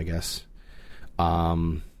Linotype, I guess.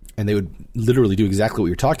 And they would literally do exactly what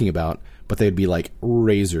you're talking about, but they'd be like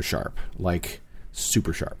razor sharp, like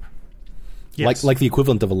super sharp. Yes. Like the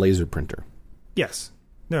equivalent of a laser printer. Yes.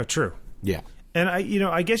 No, true. Yeah. And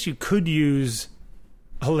I guess you could use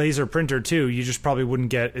a laser printer too. You just probably wouldn't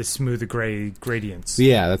get as smooth a gradients.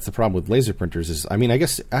 Yeah, that's the problem with laser printers. I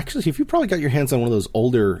guess actually, if you probably got your hands on one of those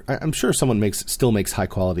older, I'm sure someone still makes high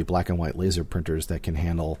quality black and white laser printers that can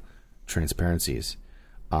handle transparencies.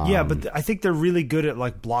 Yeah, but I think they're really good at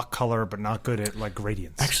like block color, but not good at like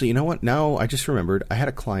gradients. Actually, you know what? Now I just remembered. I had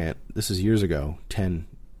a client. This is years ago, 10,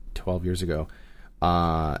 12 years ago,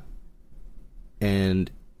 and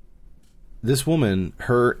this woman,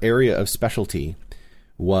 her area of specialty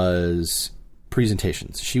was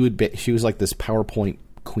presentations. She was like this PowerPoint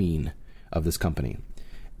queen of this company,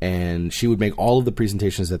 and she would make all of the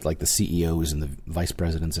presentations that like the CEOs and the vice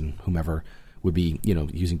presidents and whomever would be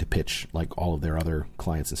using to pitch like all of their other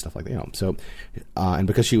clients and stuff like that. So, and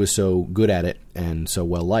because she was so good at it and so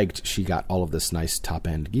well liked, she got all of this nice top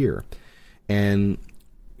end gear, and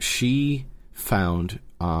she found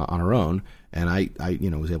on her own, and I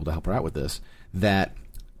was able to help her out with this, that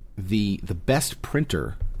the best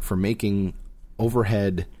printer for making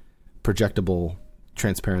overhead projectable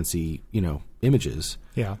transparency, images,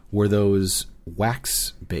 were those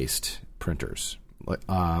wax-based printers.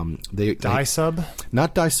 Dye sub?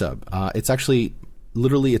 Not dye sub. It's actually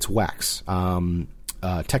literally it's wax.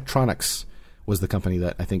 Tektronix was the company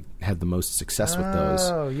that I think had the most success with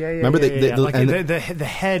those. Oh, yeah. Remember the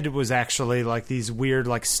head was actually like these weird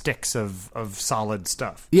like sticks of solid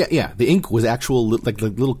stuff. Yeah. The ink was actual like the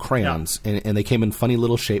little crayons, and they came in funny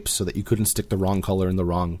little shapes so that you couldn't stick the wrong color in the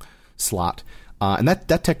wrong slot. And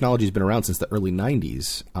that technology has been around since the early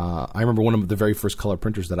 90s. I remember one of the very first color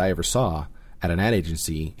printers that I ever saw at an ad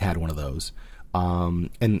agency had one of those.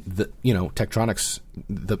 And Tektronix,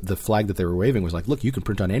 the flag that they were waving was like, look, you can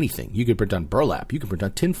print on anything. You can print on burlap. You can print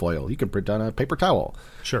on tinfoil. You can print on a paper towel.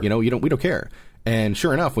 Sure. We don't care. And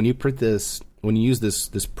sure enough, when you use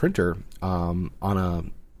this printer on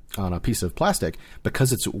a piece of plastic,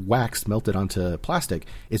 because it's wax melted onto plastic,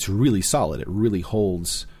 it's really solid. It really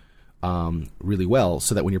holds really well,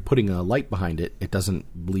 so that when you're putting a light behind it, it doesn't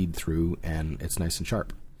bleed through, and it's nice and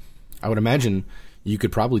sharp. I would imagine you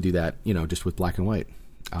could probably do that, just with black and white.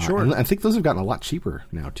 Sure. And I think those have gotten a lot cheaper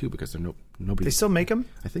now too, because they're nobody. They still make them?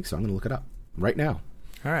 I think so. I'm going to look it up right now.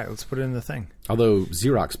 All right, let's put it in the thing. Although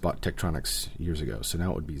Xerox bought Tektronix years ago, so now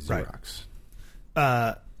it would be Xerox.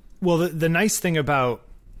 Right. Well, the nice thing about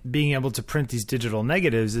being able to print these digital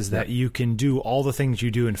negatives is that you can do all the things you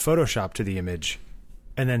do in Photoshop to the image,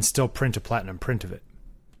 and then still print a platinum print of it.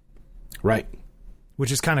 Right.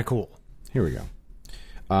 Which is kind of cool. Here we go.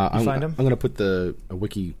 I'm going to put a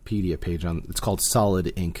Wikipedia page on. It's called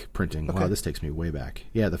Solid Ink Printing. Okay. Wow, this takes me way back.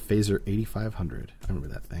 Yeah, the Phaser 8500. I remember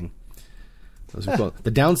that thing. Those are cool.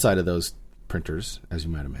 The downside of those printers, as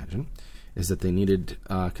you might imagine, is that they needed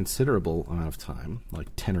a considerable amount of time, like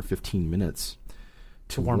 10 or 15 minutes,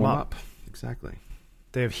 to warm up. Exactly.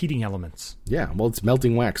 They have heating elements. Yeah, well, it's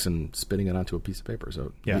melting wax and spitting it onto a piece of paper,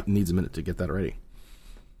 so it needs a minute to get that ready.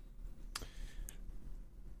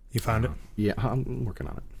 You found it? Yeah, I'm working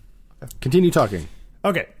on it. Continue talking.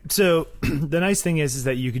 Okay, so the nice thing is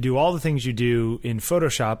that you can do all the things you do in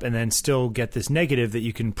Photoshop and then still get this negative that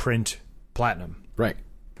you can print platinum. Right.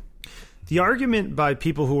 The argument by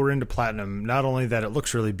people who are into platinum, not only that it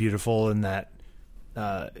looks really beautiful and that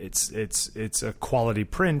it's a quality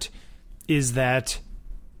print, is that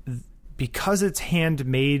because it's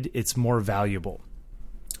handmade, it's more valuable.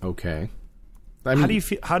 Okay. How do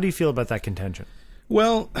you feel about that contention?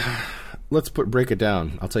 Well, let's break it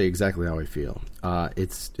down. I'll tell you exactly how I feel.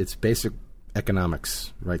 It's basic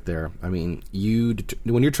economics right there. I mean,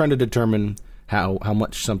 when you're trying to determine how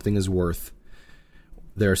much something is worth,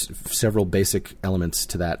 there's several basic elements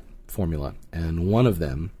to that formula, and one of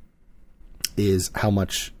them is how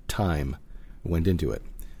much time went into it.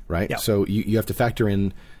 right? Yep. So you have to factor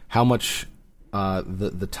in how much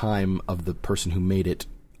the time of the person who made it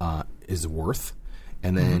is worth,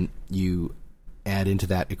 and then you add into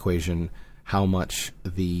that equation how much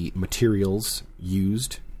the materials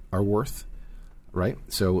used are worth, right?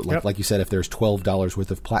 So like you said, if there's $12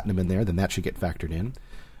 worth of platinum in there, then that should get factored in.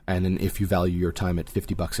 And then if you value your time at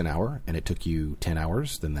 $50 an hour and it took you 10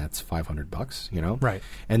 hours, then that's $500, you know? Right.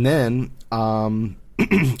 And then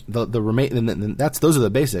the remaining, those are the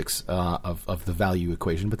basics of the value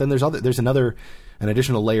equation. But then there's an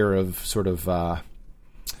additional layer of sort of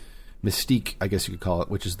mystique, I guess you could call it,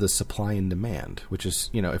 which is the supply and demand. Which is,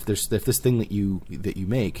 you know, if this thing that you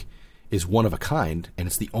make is one of a kind and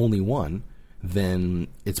it's the only one, then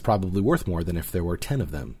it's probably worth more than if there were 10 of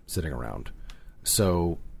them sitting around.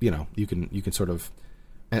 So, you know, you can sort of,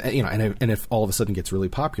 and if all of a sudden gets really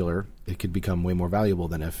popular, it could become way more valuable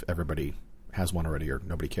than if everybody has one already or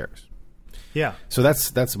nobody cares. Yeah. So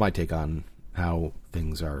that's my take on how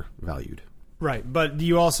things are valued. Right, but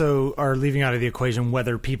you also are leaving out of the equation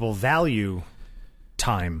whether people value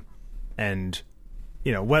time, and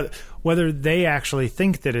you know whether they actually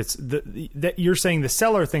think that it's that you're saying the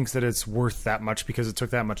seller thinks that it's worth that much because it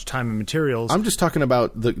took that much time and materials. I'm just talking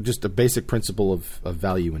about just a basic principle of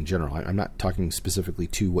value in general. I'm not talking specifically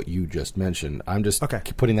to what you just mentioned. I'm just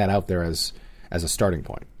putting that out there as a starting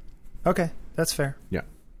point. Okay, that's fair. Yeah.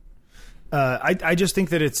 I just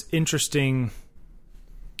think that it's interesting.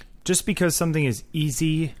 Just because something is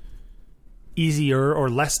easier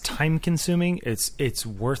or less time consuming, it's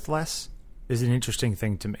worth less is an interesting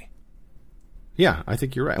thing to me. Yeah, I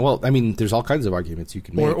think you're right. Well, I mean, there's all kinds of arguments you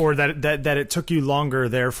can make. Or that it took you longer,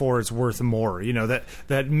 therefore it's worth more. You know, that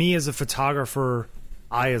I as a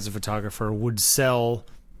photographer would sell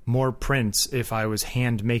more prints if I was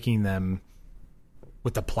hand making them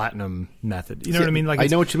with the platinum method. You know what I mean? Like, I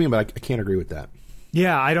know what you mean, but I can't agree with that.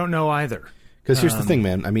 Yeah, I don't know either. Because here's the thing,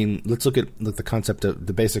 man. I mean, let's look at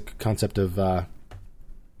the basic concept of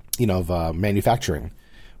manufacturing,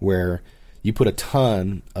 where you put a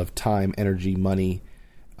ton of time, energy, money,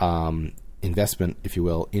 investment, if you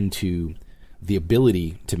will, into the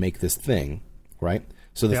ability to make this thing, right?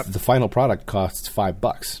 So the final product costs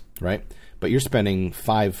 $5, right? But you're spending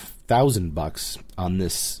 $5,000 on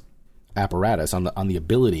this apparatus, on the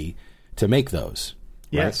ability to make those.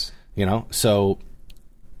 Right? Yes. You know, so.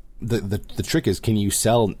 The trick is, can you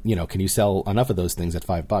sell enough of those things at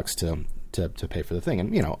 $5 to pay for the thing?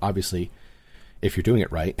 And, you know, obviously if you're doing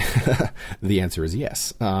it right, the answer is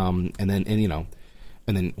yes. And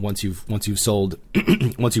then once you've sold,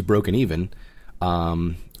 once you've broken even,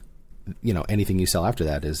 you know, anything you sell after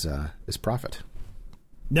that is profit.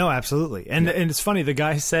 No, absolutely. And it's funny, the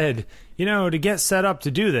guy said, you know, to get set up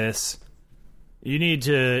to do this, you need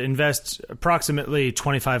to invest approximately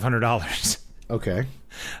 $2,500. Okay.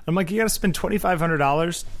 I'm like, you got to spend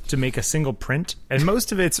 $2,500 to make a single print, and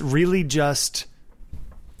most of it's really just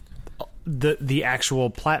the actual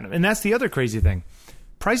platinum. And that's the other crazy thing.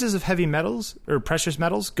 Prices of heavy metals or precious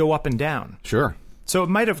metals go up and down. Sure. So it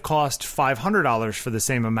might have cost $500 for the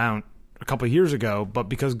same amount a couple of years ago, but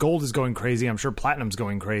because gold is going crazy, I'm sure platinum's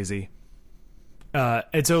going crazy.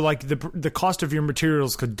 And so, like, the cost of your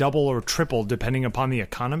materials could double or triple depending upon the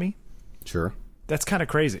economy. Sure. That's kind of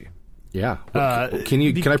crazy. Yeah. Can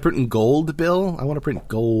I print in gold, Bill? I want to print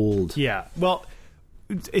gold. Yeah. Well,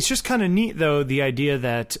 it's just kind of neat, though, the idea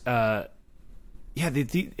that,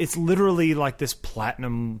 it's literally like this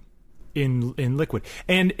platinum in liquid.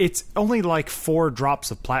 And it's only like 4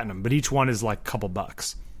 drops of platinum, but each one is like a couple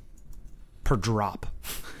bucks per drop.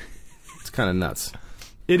 It's kind of nuts.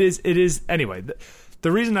 It is. Anyway,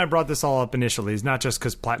 the reason I brought this all up initially is not just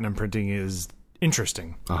because platinum printing is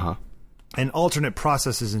interesting. Uh-huh. And alternate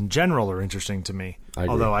processes in general are interesting to me.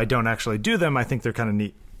 Although I don't actually do them, I think they're kind of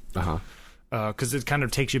neat. Uh-huh. Because it kind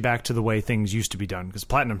of takes you back to the way things used to be done. Because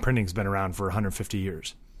platinum printing's been around for 150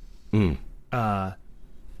 years. Mm.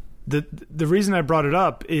 The reason I brought it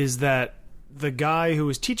up is that the guy who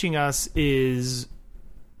was teaching us is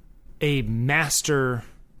a master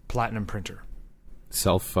platinum printer.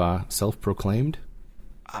 Self-proclaimed?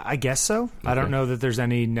 I guess so. Okay. I don't know that there's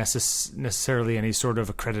any necessarily any sort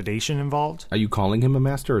of accreditation involved. Are you calling him a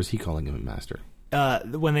master, or is he calling him a master?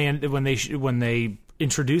 When they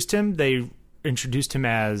introduced him, they introduced him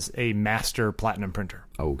as a master platinum printer.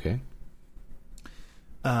 Okay.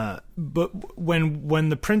 But when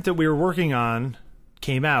the print that we were working on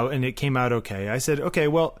came out, and it came out okay, I said, okay,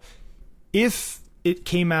 well, if it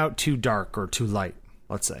came out too dark or too light,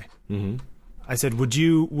 let's say, I said, would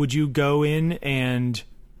you go in and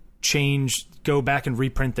go back and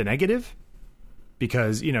reprint the negative?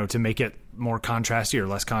 because, to make it more contrasty or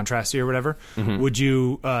less contrasty or whatever. Would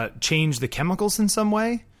you change the chemicals in some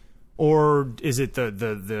way? Or is it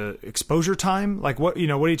the exposure time? Like what do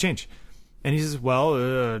you change? And he says, well,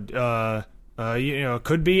 it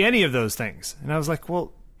could be any of those things. And I was like,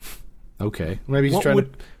 well, okay, maybe he's trying to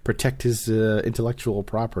protect his intellectual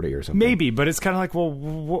property or something. Maybe, but it's kind of like, well,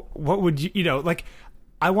 what would like,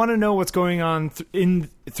 I want to know what's going on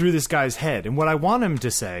through this guy's head, and what I want him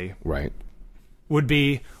to say, right, would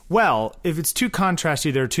be, well, if it's too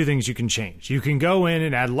contrasty, there are two things you can change. You can go in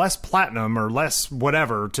and add less platinum or less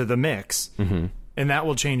whatever to the mix, and that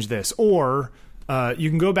will change this. Or you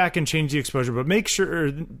can go back and change the exposure, but make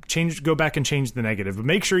sure go back and change the negative, but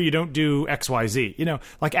make sure you don't do X, Y, Z.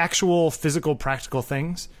 Like actual physical, practical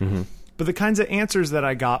things. But the kinds of answers that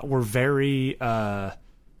I got were very.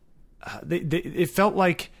 It felt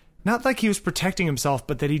like not like he was protecting himself,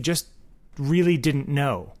 but that he just really didn't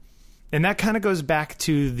know. And that kind of goes back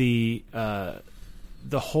to the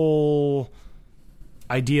whole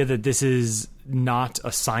idea that this is not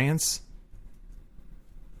a science.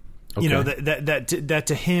 Okay. That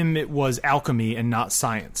to him it was alchemy and not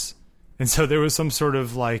science. And so there was some sort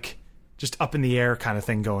of like just up in the air kind of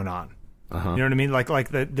thing going on. You know what I mean? Like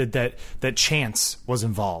that chance was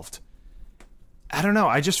involved. I don't know.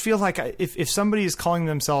 I just feel like if somebody is calling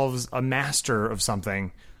themselves a master of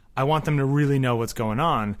something, I want them to really know what's going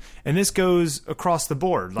on. And this goes across the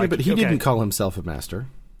board. Like, yeah, but he didn't call himself a master.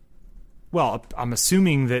 Well, I'm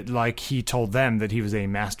assuming that like he told them that he was a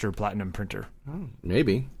master platinum printer. Oh,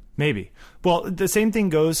 maybe. Well, the same thing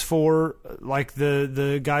goes for like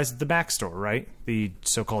the guys at the Mac store, right? The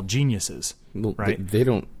so-called geniuses, well, right? They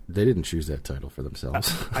didn't choose that title for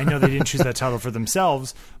themselves. I know they didn't choose that title for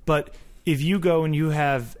themselves, but if you go and you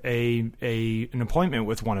have an appointment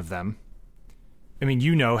with one of them, I mean,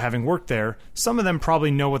 having worked there, some of them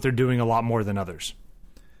probably know what they're doing a lot more than others.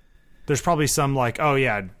 There's probably some like, oh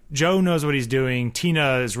yeah, Joe knows what he's doing.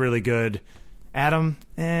 Tina is really good. Adam,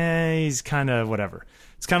 he's kind of whatever.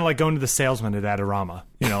 It's kind of like going to the salesman at Adorama.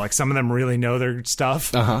 Like some of them really know their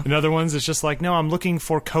stuff. And other ones, it's just like, no, I'm looking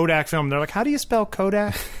for Kodak film. They're like, how do you spell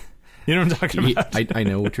Kodak? You know what I'm talking about? I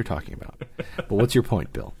know what you're talking about. But what's your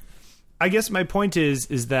point, Bill? I guess my point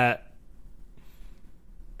is that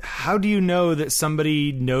how do you know that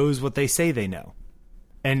somebody knows what they say they know?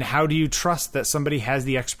 And how do you trust that somebody has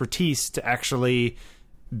the expertise to actually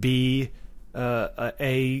be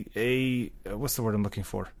a what's the word I'm looking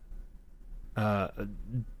for?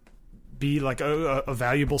 Be like a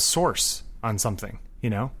valuable source on something,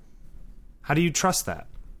 How do you trust that?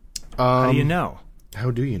 How do you know?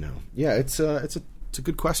 How do you know? Yeah, it's a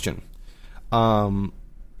good question.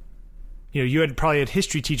 You had probably had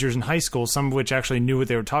history teachers in high school, some of which actually knew what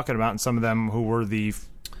they were talking about, and some of them who were the,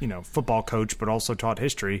 football coach, but also taught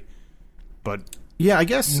history. But yeah, I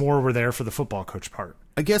guess more were there for the football coach part.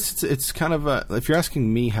 I guess it's kind of if you're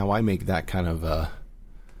asking me how I make that kind of a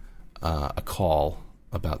call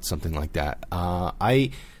about something like that, a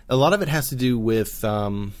lot of it has to do with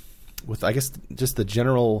I guess just the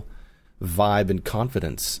general vibe and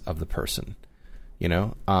confidence of the person.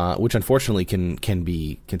 Which unfortunately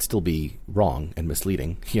can still be wrong and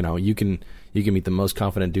misleading. You can meet the most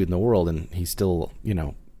confident dude in the world and he's still,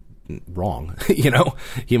 wrong.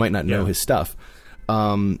 He might not know his stuff.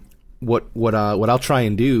 What I'll try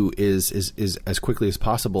and do is as quickly as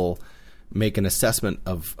possible make an assessment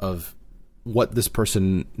of what this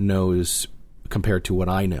person knows compared to what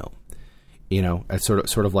I know. It's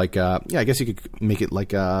sort of like I guess you could make it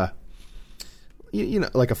like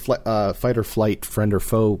like a fight or flight, friend or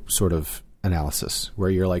foe sort of analysis, where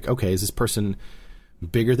you're like, okay, is this person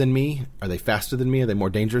bigger than me? Are they faster than me? Are they more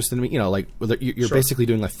dangerous than me? You're Sure. basically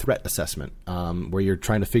doing a threat assessment, where you're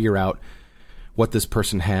trying to figure out what this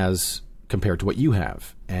person has compared to what you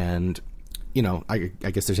have. And, I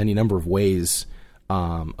guess there's any number of ways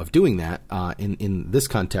of doing that. In this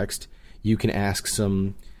context, you can ask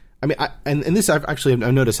some... I've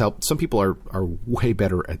noticed how some people are way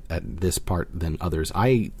better at this part than others.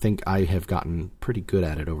 I think I have gotten pretty good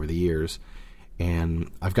at it over the years,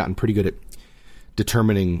 and I've gotten pretty good at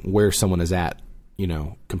determining where someone is at,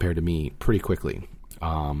 compared to me pretty quickly.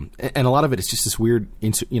 And a lot of it is just this weird,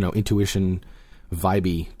 intuition,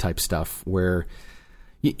 vibey type stuff where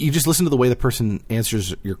you just listen to the way the person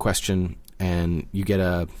answers your question, and you get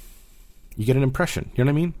an impression. You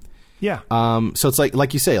know what I mean? Yeah. So it's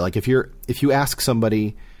like you say, like if you ask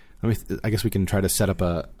somebody, I guess we can try to set up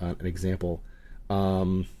an example.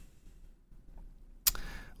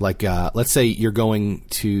 Let's say you're going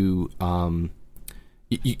to,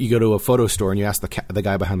 you go to a photo store and you ask the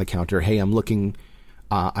guy behind the counter, hey, I'm looking,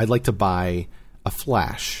 I'd like to buy a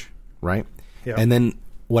flash, right? Yeah. And then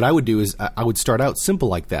what I would do is I would start out simple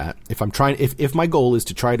like that. If my goal is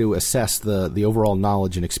to try to assess the overall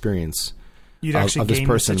knowledge and experience You'd actually of this game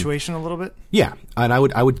person, the situation a little bit? yeah, and I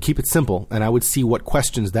would keep it simple, and I would see what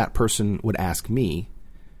questions that person would ask me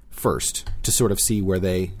first to sort of see where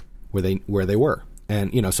they were.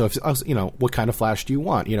 And, so if I was, what kind of flash do you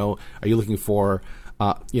want? Are you looking for,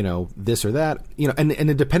 this or that? And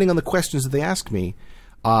then depending on the questions that they ask me,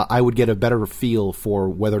 I would get a better feel for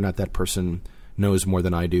whether or not that person knows more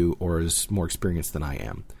than I do or is more experienced than I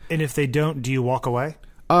am. And if they don't, do you walk away?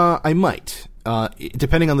 I might.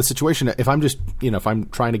 Depending on the situation, if I'm just, if I'm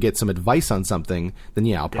trying to get some advice on something,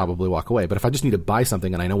 then I'll probably walk away. But if I just need to buy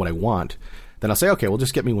something and I know what I want, then I'll say, okay, well,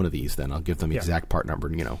 just get me one of these. Then I'll give them the exact part number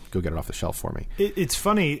and, go get it off the shelf for me. It's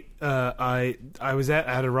funny. I was at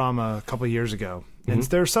Adorama a couple of years ago, and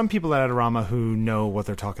there are some people at Adorama who know what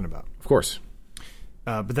they're talking about. Of course.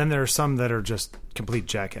 But then there are some that are just complete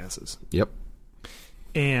jackasses. Yep.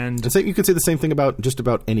 And you could say the same thing about just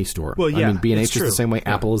about any store. Well, yeah, I mean, B&H is true. the same way.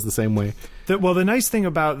 Yeah. Apple is the same way. The nice thing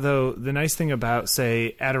about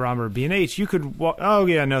say Adorama or B&H, you could walk, oh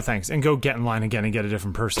yeah, no thanks, and go get in line again and get a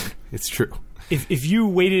different person. It's true. If you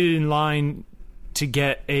waited in line to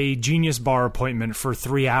get a Genius Bar appointment for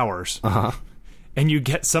 3 hours, and you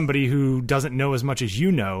get somebody who doesn't know as much as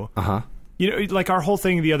you know, like our whole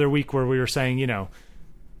thing the other week where we were saying,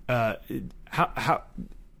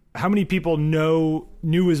 how many people knew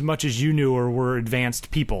as much as you knew or were advanced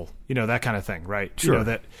people, that kind of thing, right?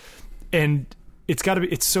 Sure. And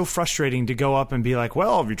it's so frustrating to go up and be like,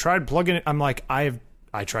 well, have you tried plugging it? I'm like,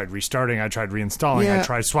 I tried restarting, I tried reinstalling, I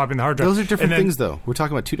tried swapping the hard drive. Those are different things, though. We're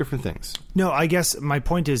talking about two different things. No, I guess my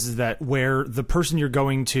point is that where the person you're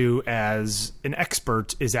going to as an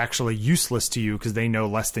expert is actually useless to you because they know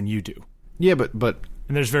less than you do. Yeah, but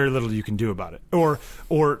and there's very little you can do about it. Or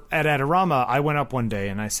at Adorama, I went up one day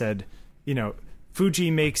and I said,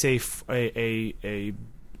 Fuji makes a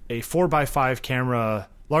 4x5 camera,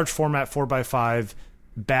 large format 4x5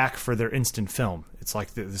 back for their instant film. It's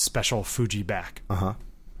like the special Fuji back.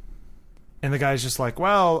 And the guy's just like,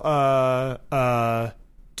 well,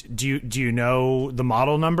 do you know the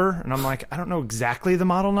model number? And I'm like, I don't know exactly the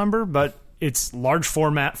model number, but it's large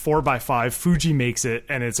format 4x5. Fuji makes it,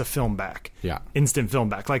 and it's a film back. Yeah. Instant film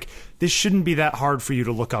back. Like, this shouldn't be that hard for you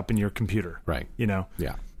to look up in your computer. Right. Yeah.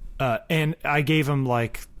 And I gave him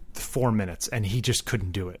like 4 minutes, and he just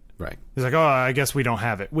couldn't do it. Right. He's like, oh, I guess we don't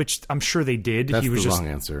have it, which I'm sure they did. That's he was the just wrong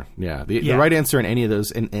answer. Yeah. The right answer in any of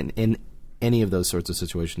those in any of those sorts of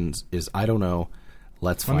situations is I don't know.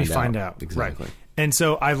 Let me find out. Exactly. Right. And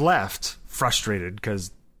so I left frustrated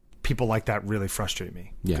because people like that really frustrate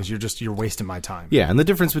me. Yeah. Because you're wasting my time. Yeah, and the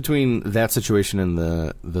difference between that situation and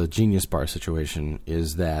the Genius Bar situation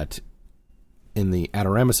is that in the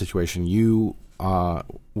Adorama situation, you were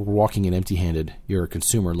walking in empty-handed. You're a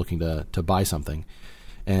consumer looking to buy something.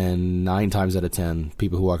 And 9 times out of 10,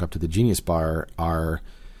 people who walk up to the Genius Bar are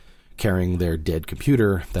carrying their dead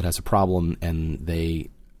computer that has a problem, and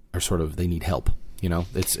they need help.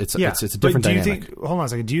 It's a different dynamic. Hold on a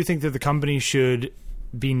second. Do you think that the company should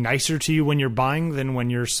be nicer to you when you're buying than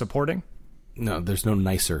when you're supporting? No, there's no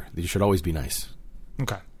nicer. You should always be nice.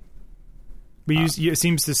 Okay. But it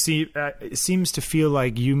seems to feel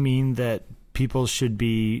like you mean that people should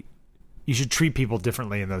be. You should treat people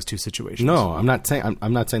differently in those two situations. No, I'm not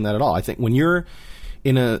saying that at all. I think when you're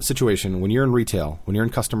in a situation, when you're in retail, when you're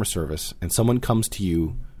in customer service, and someone comes to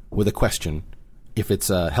you with a question, if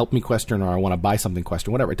it's a help me question or I want to buy something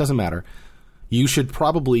question, whatever, it doesn't matter. You should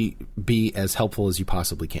probably be as helpful as you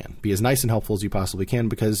possibly can. Be as nice and helpful as you possibly can,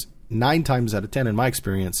 because 9 times out of 10, in my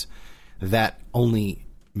experience, that only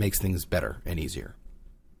makes things better and easier.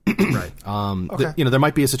 Right. Okay. There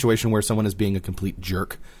might be a situation where someone is being a complete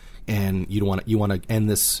jerk, and you want to end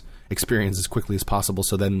this experience as quickly as possible.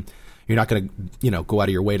 So then you're not going to go out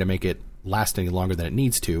of your way to make it last any longer than it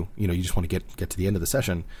needs to. You just want to get to the end of the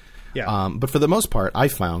session. Yeah. But for the most part, I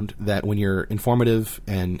found that when you're informative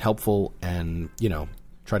and helpful and,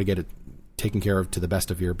 try to get it taken care of to the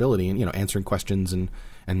best of your ability and, answering questions and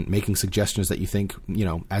making suggestions that you think,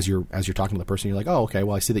 as you're talking to the person, you're like, oh, okay,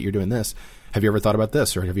 well, I see that you're doing this. Have you ever thought about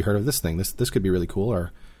this? Or have you heard of this thing? This could be really cool.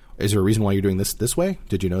 Or is there a reason why you're doing this way?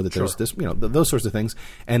 Did you know that there's this, those sorts of things.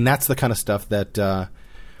 And that's the kind of stuff that,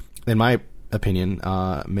 in my opinion,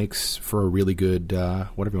 makes for a really good,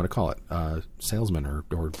 whatever you want to call it, salesman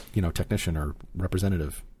or technician or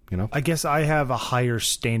representative. I guess I have a higher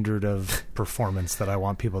standard of performance that I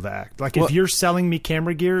want people to act. Like, if you're selling me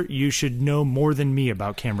camera gear, you should know more than me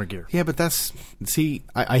about camera gear. Yeah, but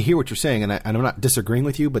I hear what you're saying, and I'm not disagreeing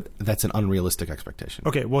with you, but that's an unrealistic expectation.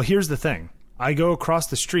 Okay, well, here's the thing. I go across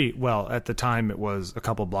the street. Well, at the time it was a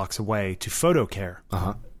couple blocks away to PhotoCare,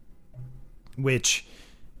 which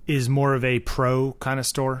is more of a pro kind of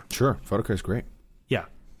store. Sure, PhotoCare is great. Yeah.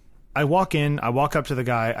 I walk in. I walk up to the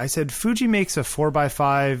guy. I said, Fuji makes a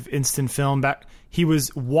 4x5 instant film back. He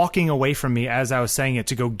was walking away from me as I was saying it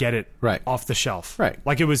to go get it off the shelf. Right.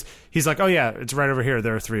 Like it was, he's like, oh yeah, it's right over here.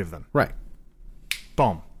 There are 3 of them. Right.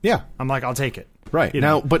 Boom. Yeah. I'm like, I'll take it. Right. You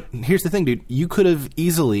Now, know? but here's the thing, dude. You could have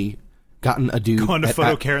easily gotten a dude... Going to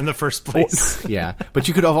PhotoCare in the first place. Yeah. But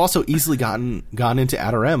you could have also easily gone into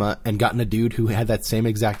Adorama and gotten a dude who had that same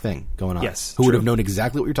exact thing going on. Yes. Who would have known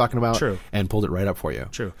exactly what you're talking about. True. And pulled it right up for you.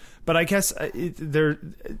 True. But I guess what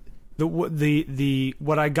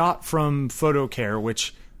I got from PhotoCare,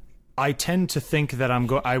 which I tend to think that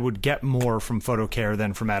I would get more from PhotoCare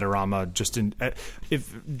than from Adorama, just in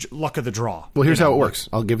if luck of the draw. Well, here's how it works.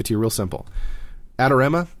 I'll give it to you real simple.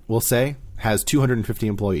 Adorama, we'll say, has 250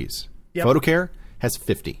 employees. Yep. PhotoCare has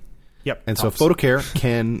 50. Yep. And so PhotoCare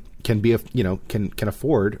can be can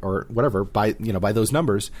afford or whatever by those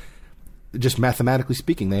numbers. Just mathematically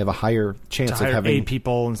speaking, they have a higher chance to of having A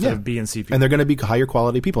people instead of B and C people, and they're going to be higher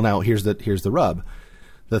quality people. Now, here's the rub.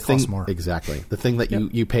 The Costs thing more. Exactly. The thing that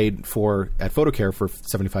you paid for at PhotoCare for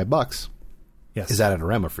 $75, is at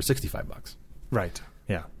Adorama for $65. Right.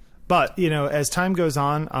 Yeah. But as time goes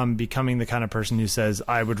on, I'm becoming the kind of person who says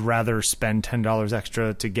I would rather spend $10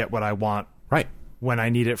 extra to get what I want. Right. When I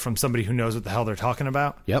need it from somebody who knows what the hell they're talking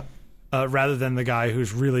about. Yep. Rather than the guy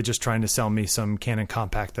who's really just trying to sell me some Canon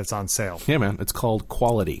compact that's on sale. Yeah, man. It's called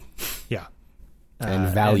quality. Yeah. And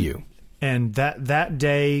value. And that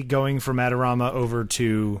day going from Adorama over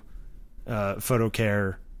to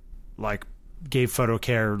PhotoCare, gave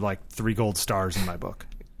PhotoCare 3 gold stars in my book.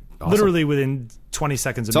 Awesome. Literally within 20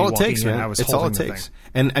 seconds of me walking in, I was holding the thing.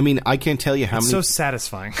 And I mean, I can't tell you how many. It's so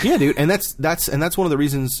satisfying. Yeah, dude. And that's one of the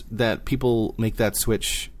reasons that people make that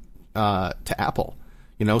switch to Apple.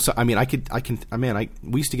 So I mean,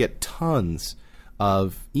 we used to get tons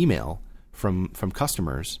of email from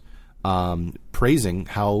customers praising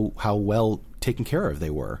how well taken care of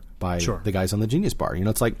they were by the guys on the Genius Bar.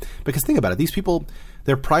 It's like, because think about it, these people,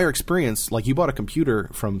 their prior experience, like you bought a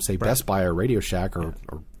computer from say Best Buy or Radio Shack or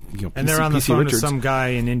PC, and they're on the PC phone Richards. to some guy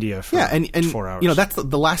in India for and 4 hours. That's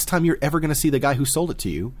the last time you're ever going to see the guy who sold it to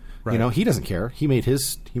you. Right. He doesn't care. He made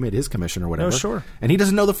his commission or whatever. Oh, sure. And he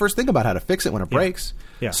doesn't know the first thing about how to fix it when it breaks.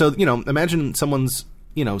 Yeah. So, imagine someone's,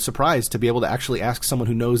 surprised to be able to actually ask someone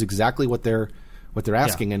who knows exactly what they're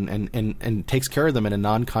asking and takes care of them in a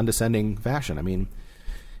non-condescending fashion. I mean,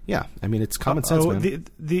 it's common sense, man.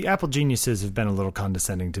 The Apple geniuses have been a little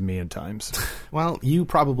condescending to me at times. Well, you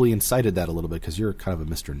probably incited that a little bit because you're kind of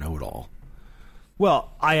a Mr. Know-it-all.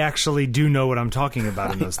 Well, I actually do know what I'm talking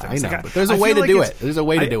about in those things. I know, but there's a way to do it. There's a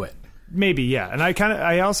way to do it. Maybe, yeah. And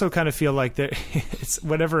I also kind of feel like that it's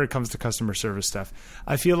whenever it comes to customer service stuff,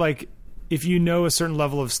 I feel like if you know a certain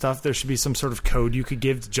level of stuff, there should be some sort of code you could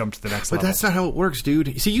give to jump to the next level. But that's not how it works,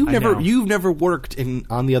 dude. See, you've never worked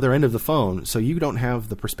on the other end of the phone, so you don't have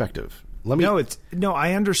the perspective. No,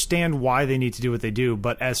 I understand why they need to do what they do,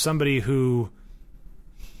 but as somebody who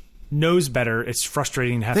knows better, it's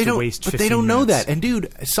frustrating to have to waste 15 But they don't minutes. know that. And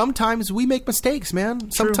dude, sometimes we make mistakes, man.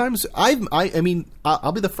 Sometimes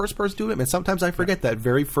I'll be the first person to admit, man. Sometimes I forget that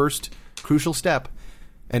very first crucial step,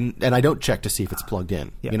 and I don't check to see if it's plugged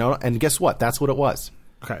in. Yeah. And guess what? That's what it was.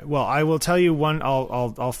 Okay. Well, I will tell you one.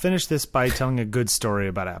 I'll finish this by telling a good story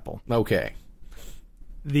about Apple. Okay.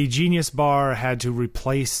 The Genius Bar had to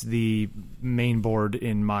replace the main board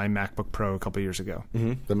in my MacBook Pro a couple years ago.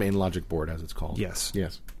 Mm-hmm. The main logic board, as it's called. Yes.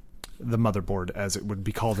 The motherboard, as it would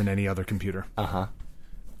be called in any other computer. Uh-huh.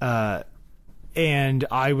 And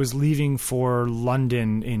I was leaving for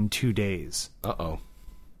London in 2 days. Uh-oh.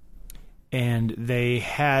 And they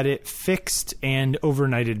had it fixed and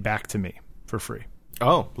overnighted back to me for free.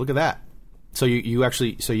 Oh, look at that. So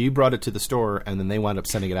you brought it to the store and then they wound up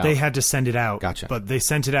sending it out. They had to send it out. Gotcha. But they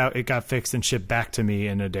sent it out, it got fixed and shipped back to me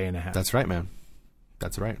in a day and a half. That's right, man.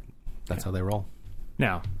 That's right. That's how they roll.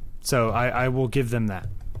 Now, so I will give them that.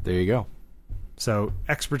 There you go. So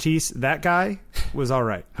expertise, that guy was all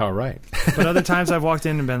right. All right. But other times I've walked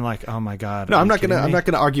in and been like, "Oh my god!" No, I'm not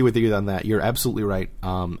gonna argue with you on that. You're absolutely right.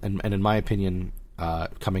 And in my opinion,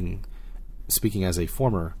 speaking as a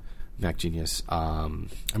former Mac genius, I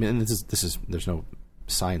mean, this is there's no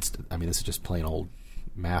science. This is just plain old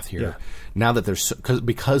math here. Yeah. Now that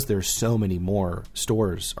because there's so many more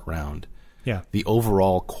stores around, the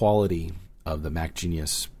overall quality of the Mac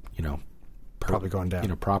Genius, probably going down.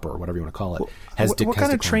 Proper or whatever you want to call it. What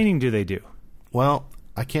kind of training do they do? Well,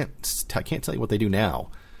 I can't tell you what they do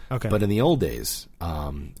now. Okay. But in the old days,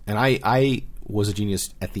 and I was a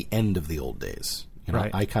genius at the end of the old days. You know,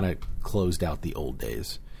 Right. I kind of closed out the old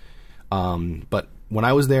days. But when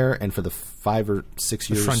I was there, and for the 5 or 6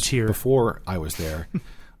 years frontier. before I was there,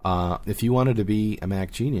 if you wanted to be a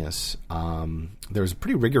Mac genius, there was a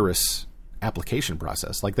pretty rigorous application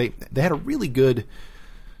process. Like they had a really good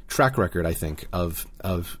track record, I think, of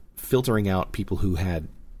filtering out people who had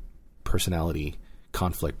personality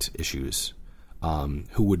conflict issues,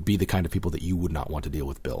 who would be the kind of people that you would not want to deal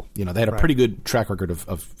with, Bill. You know, they had a pretty good track record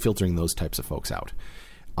of filtering those types of folks out.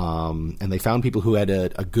 And they found people who had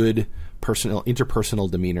a good interpersonal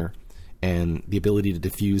demeanor and the ability to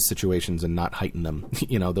diffuse situations and not heighten them,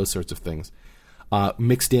 you know, those sorts of things,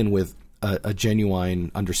 mixed in with a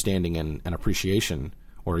genuine understanding and appreciation,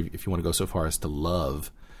 or if you want to go so far as to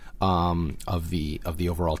love, of the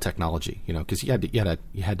overall technology, you know, because you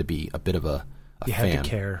had to be a bit of a You fan. had to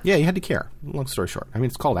care. Yeah, you had to care. Long story short, I mean,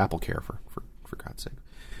 it's called Apple Care for God's sake.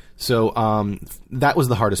 So that was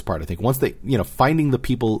the hardest part, I think. Once they, you know, finding the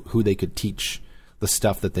people who they could teach the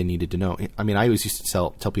stuff that they needed to know. I mean, I always used to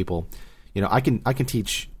tell people, you know, I can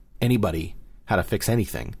teach anybody how to fix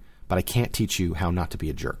anything, but I can't teach you how not to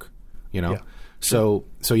be a jerk. You know, Yeah. So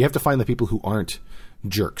you have to find the people who aren't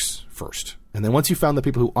jerks first, and then once you found the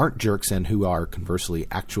people who aren't jerks and who are conversely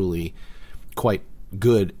actually quite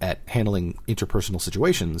good at handling interpersonal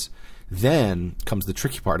situations, then comes the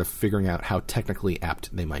tricky part of figuring out how technically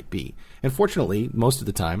apt they might be. And fortunately, most of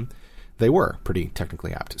the time, they were pretty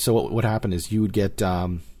technically apt. So what would happen is you would get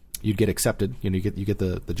accepted. You know, you get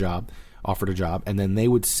the job, offered a job, and then they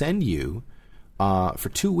would send you for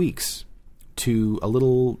 2 weeks to a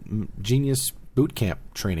little genius boot camp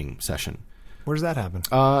training session. Where does that happen?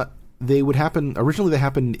 They would happen originally. They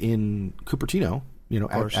happened in Cupertino, you know,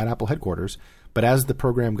 at Apple headquarters. But as the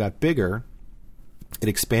program got bigger, it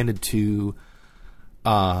expanded to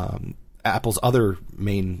Apple's other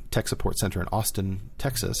main tech support center in Austin,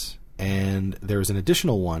 Texas, and there's an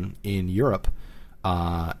additional one in Europe,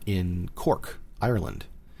 in Cork, Ireland.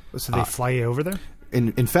 So they fly you over there?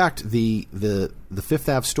 In fact, the Fifth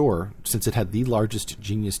Ave store, since it had the largest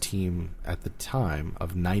genius team at the time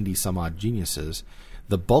of 90 some odd geniuses,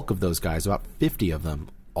 the bulk of those guys, about 50 of them,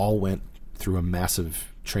 all went through a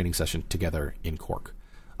massive training session together in Cork.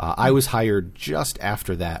 I was hired just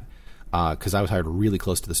after that because I was hired really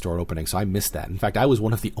close to the store opening, so I missed that. In fact, I was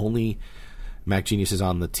one of the only Mac geniuses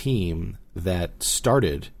on the team that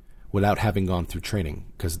started without having gone through training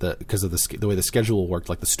because of the way the schedule worked.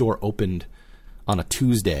 Like the store opened on a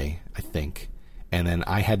Tuesday, I think, and then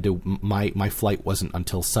I had to my flight wasn't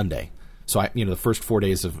until Sunday. So I, you know, the first 4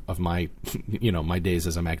 days of my, you know, my days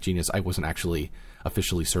as a Mac genius, I wasn't actually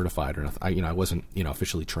officially certified or nothing. I wasn't, you know,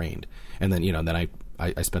 officially trained. And then, you know,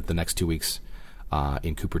 I spent the next 2 weeks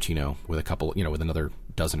in Cupertino with a couple, you know, with another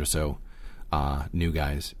dozen or so new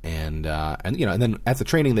guys, and you know, and then at the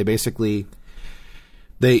training they basically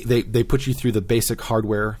they put you through the basic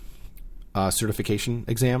hardware certification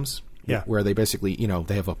exams. Yeah. Where they basically, you know,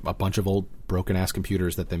 they have a bunch of old broken ass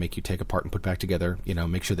computers that they make you take apart and put back together, you know,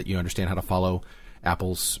 make sure that you understand how to follow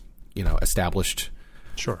Apple's, you know, established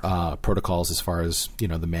protocols as far as, you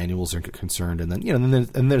know, the manuals are concerned. And then, you know,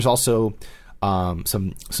 and there's also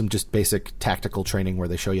some just basic tactical training where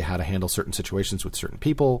they show you how to handle certain situations with certain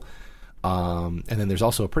people. And then there's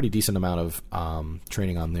also a pretty decent amount of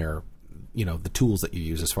training on their, you know, the tools that you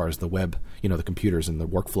use as far as the web, you know, the computers and the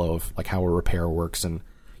workflow of like how a repair works and,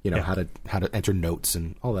 you know, how to enter notes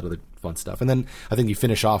and all that other fun stuff. And then I think you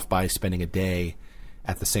finish off by spending a day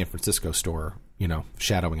at the San Francisco store, you know,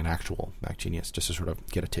 shadowing an actual Mac genius just to sort of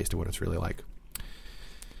get a taste of what it's really like.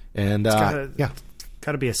 And gotta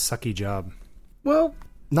be a sucky job. Well,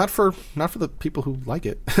 not for the people who like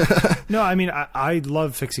it. No, I mean, I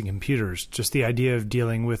love fixing computers. Just the idea of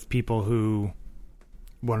dealing with people who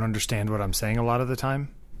won't understand what I'm saying a lot of the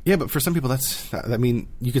time. Yeah, but for some people, I mean,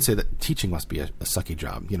 you could say that teaching must be a sucky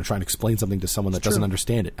job. You know, trying to explain something to someone that doesn't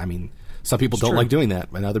understand it. I mean, some people don't like doing that,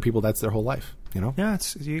 and other people, that's their whole life. You know? Yeah,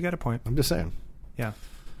 you got a point. I'm just saying. Yeah,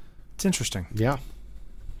 it's interesting. Yeah,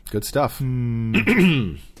 good stuff.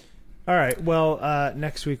 All right. Well,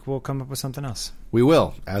 next week we'll come up with something else. We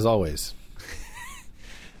will, as always.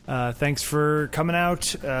 Thanks for coming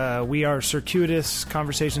out. We are Circuitous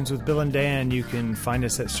Conversations with Bill and Dan. You can find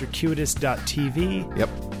us at circuitous.tv. Yep.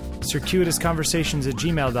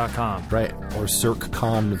 circuitousconversations@gmail.com. Right. Or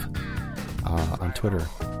CircConv on Twitter.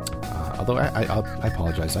 Although I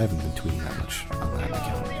apologize. I haven't been tweeting that much on that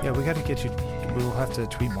account. Yeah, we got to get you. We'll have to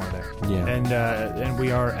tweet more there. Yeah. And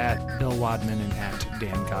we are at Bill Wadman and at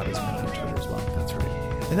Dan Gottesman on Twitter as well. That's right.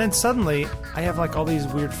 And then suddenly, I have like all these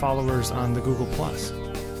weird followers on the Google Plus.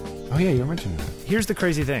 Oh yeah, you were mentioning that. Here's the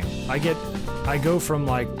crazy thing. I go from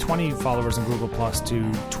like 20 followers in Google Plus to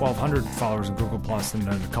 1,200 followers in Google Plus in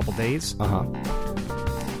a couple days.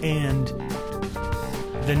 And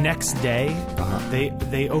the next day,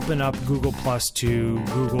 they open up Google Plus to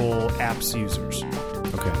Google Apps users.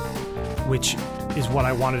 Okay. Which is what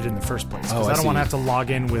I wanted in the first place. Because I don't want to have to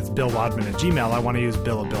log in with Bill Wadman at Gmail. I want to use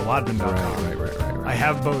Bill at BillWadman.com. Right. I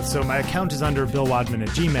have both. So my account is under Bill Wadman at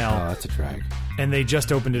Gmail. Oh, that's a drag. And they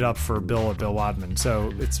just opened it up for Bill at Bill Wadman.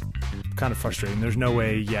 So it's kind of frustrating. There's no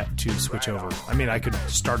way yet to switch over. I mean, I could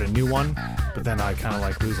start a new one, but then I kind of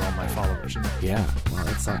like lose all my followers. Yeah, well,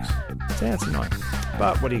 that sucks. So yeah, it's annoying.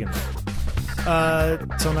 But what are you going to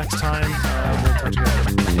do? Till next time, we'll talk to you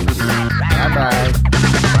later. Bye-bye.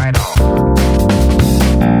 Right on.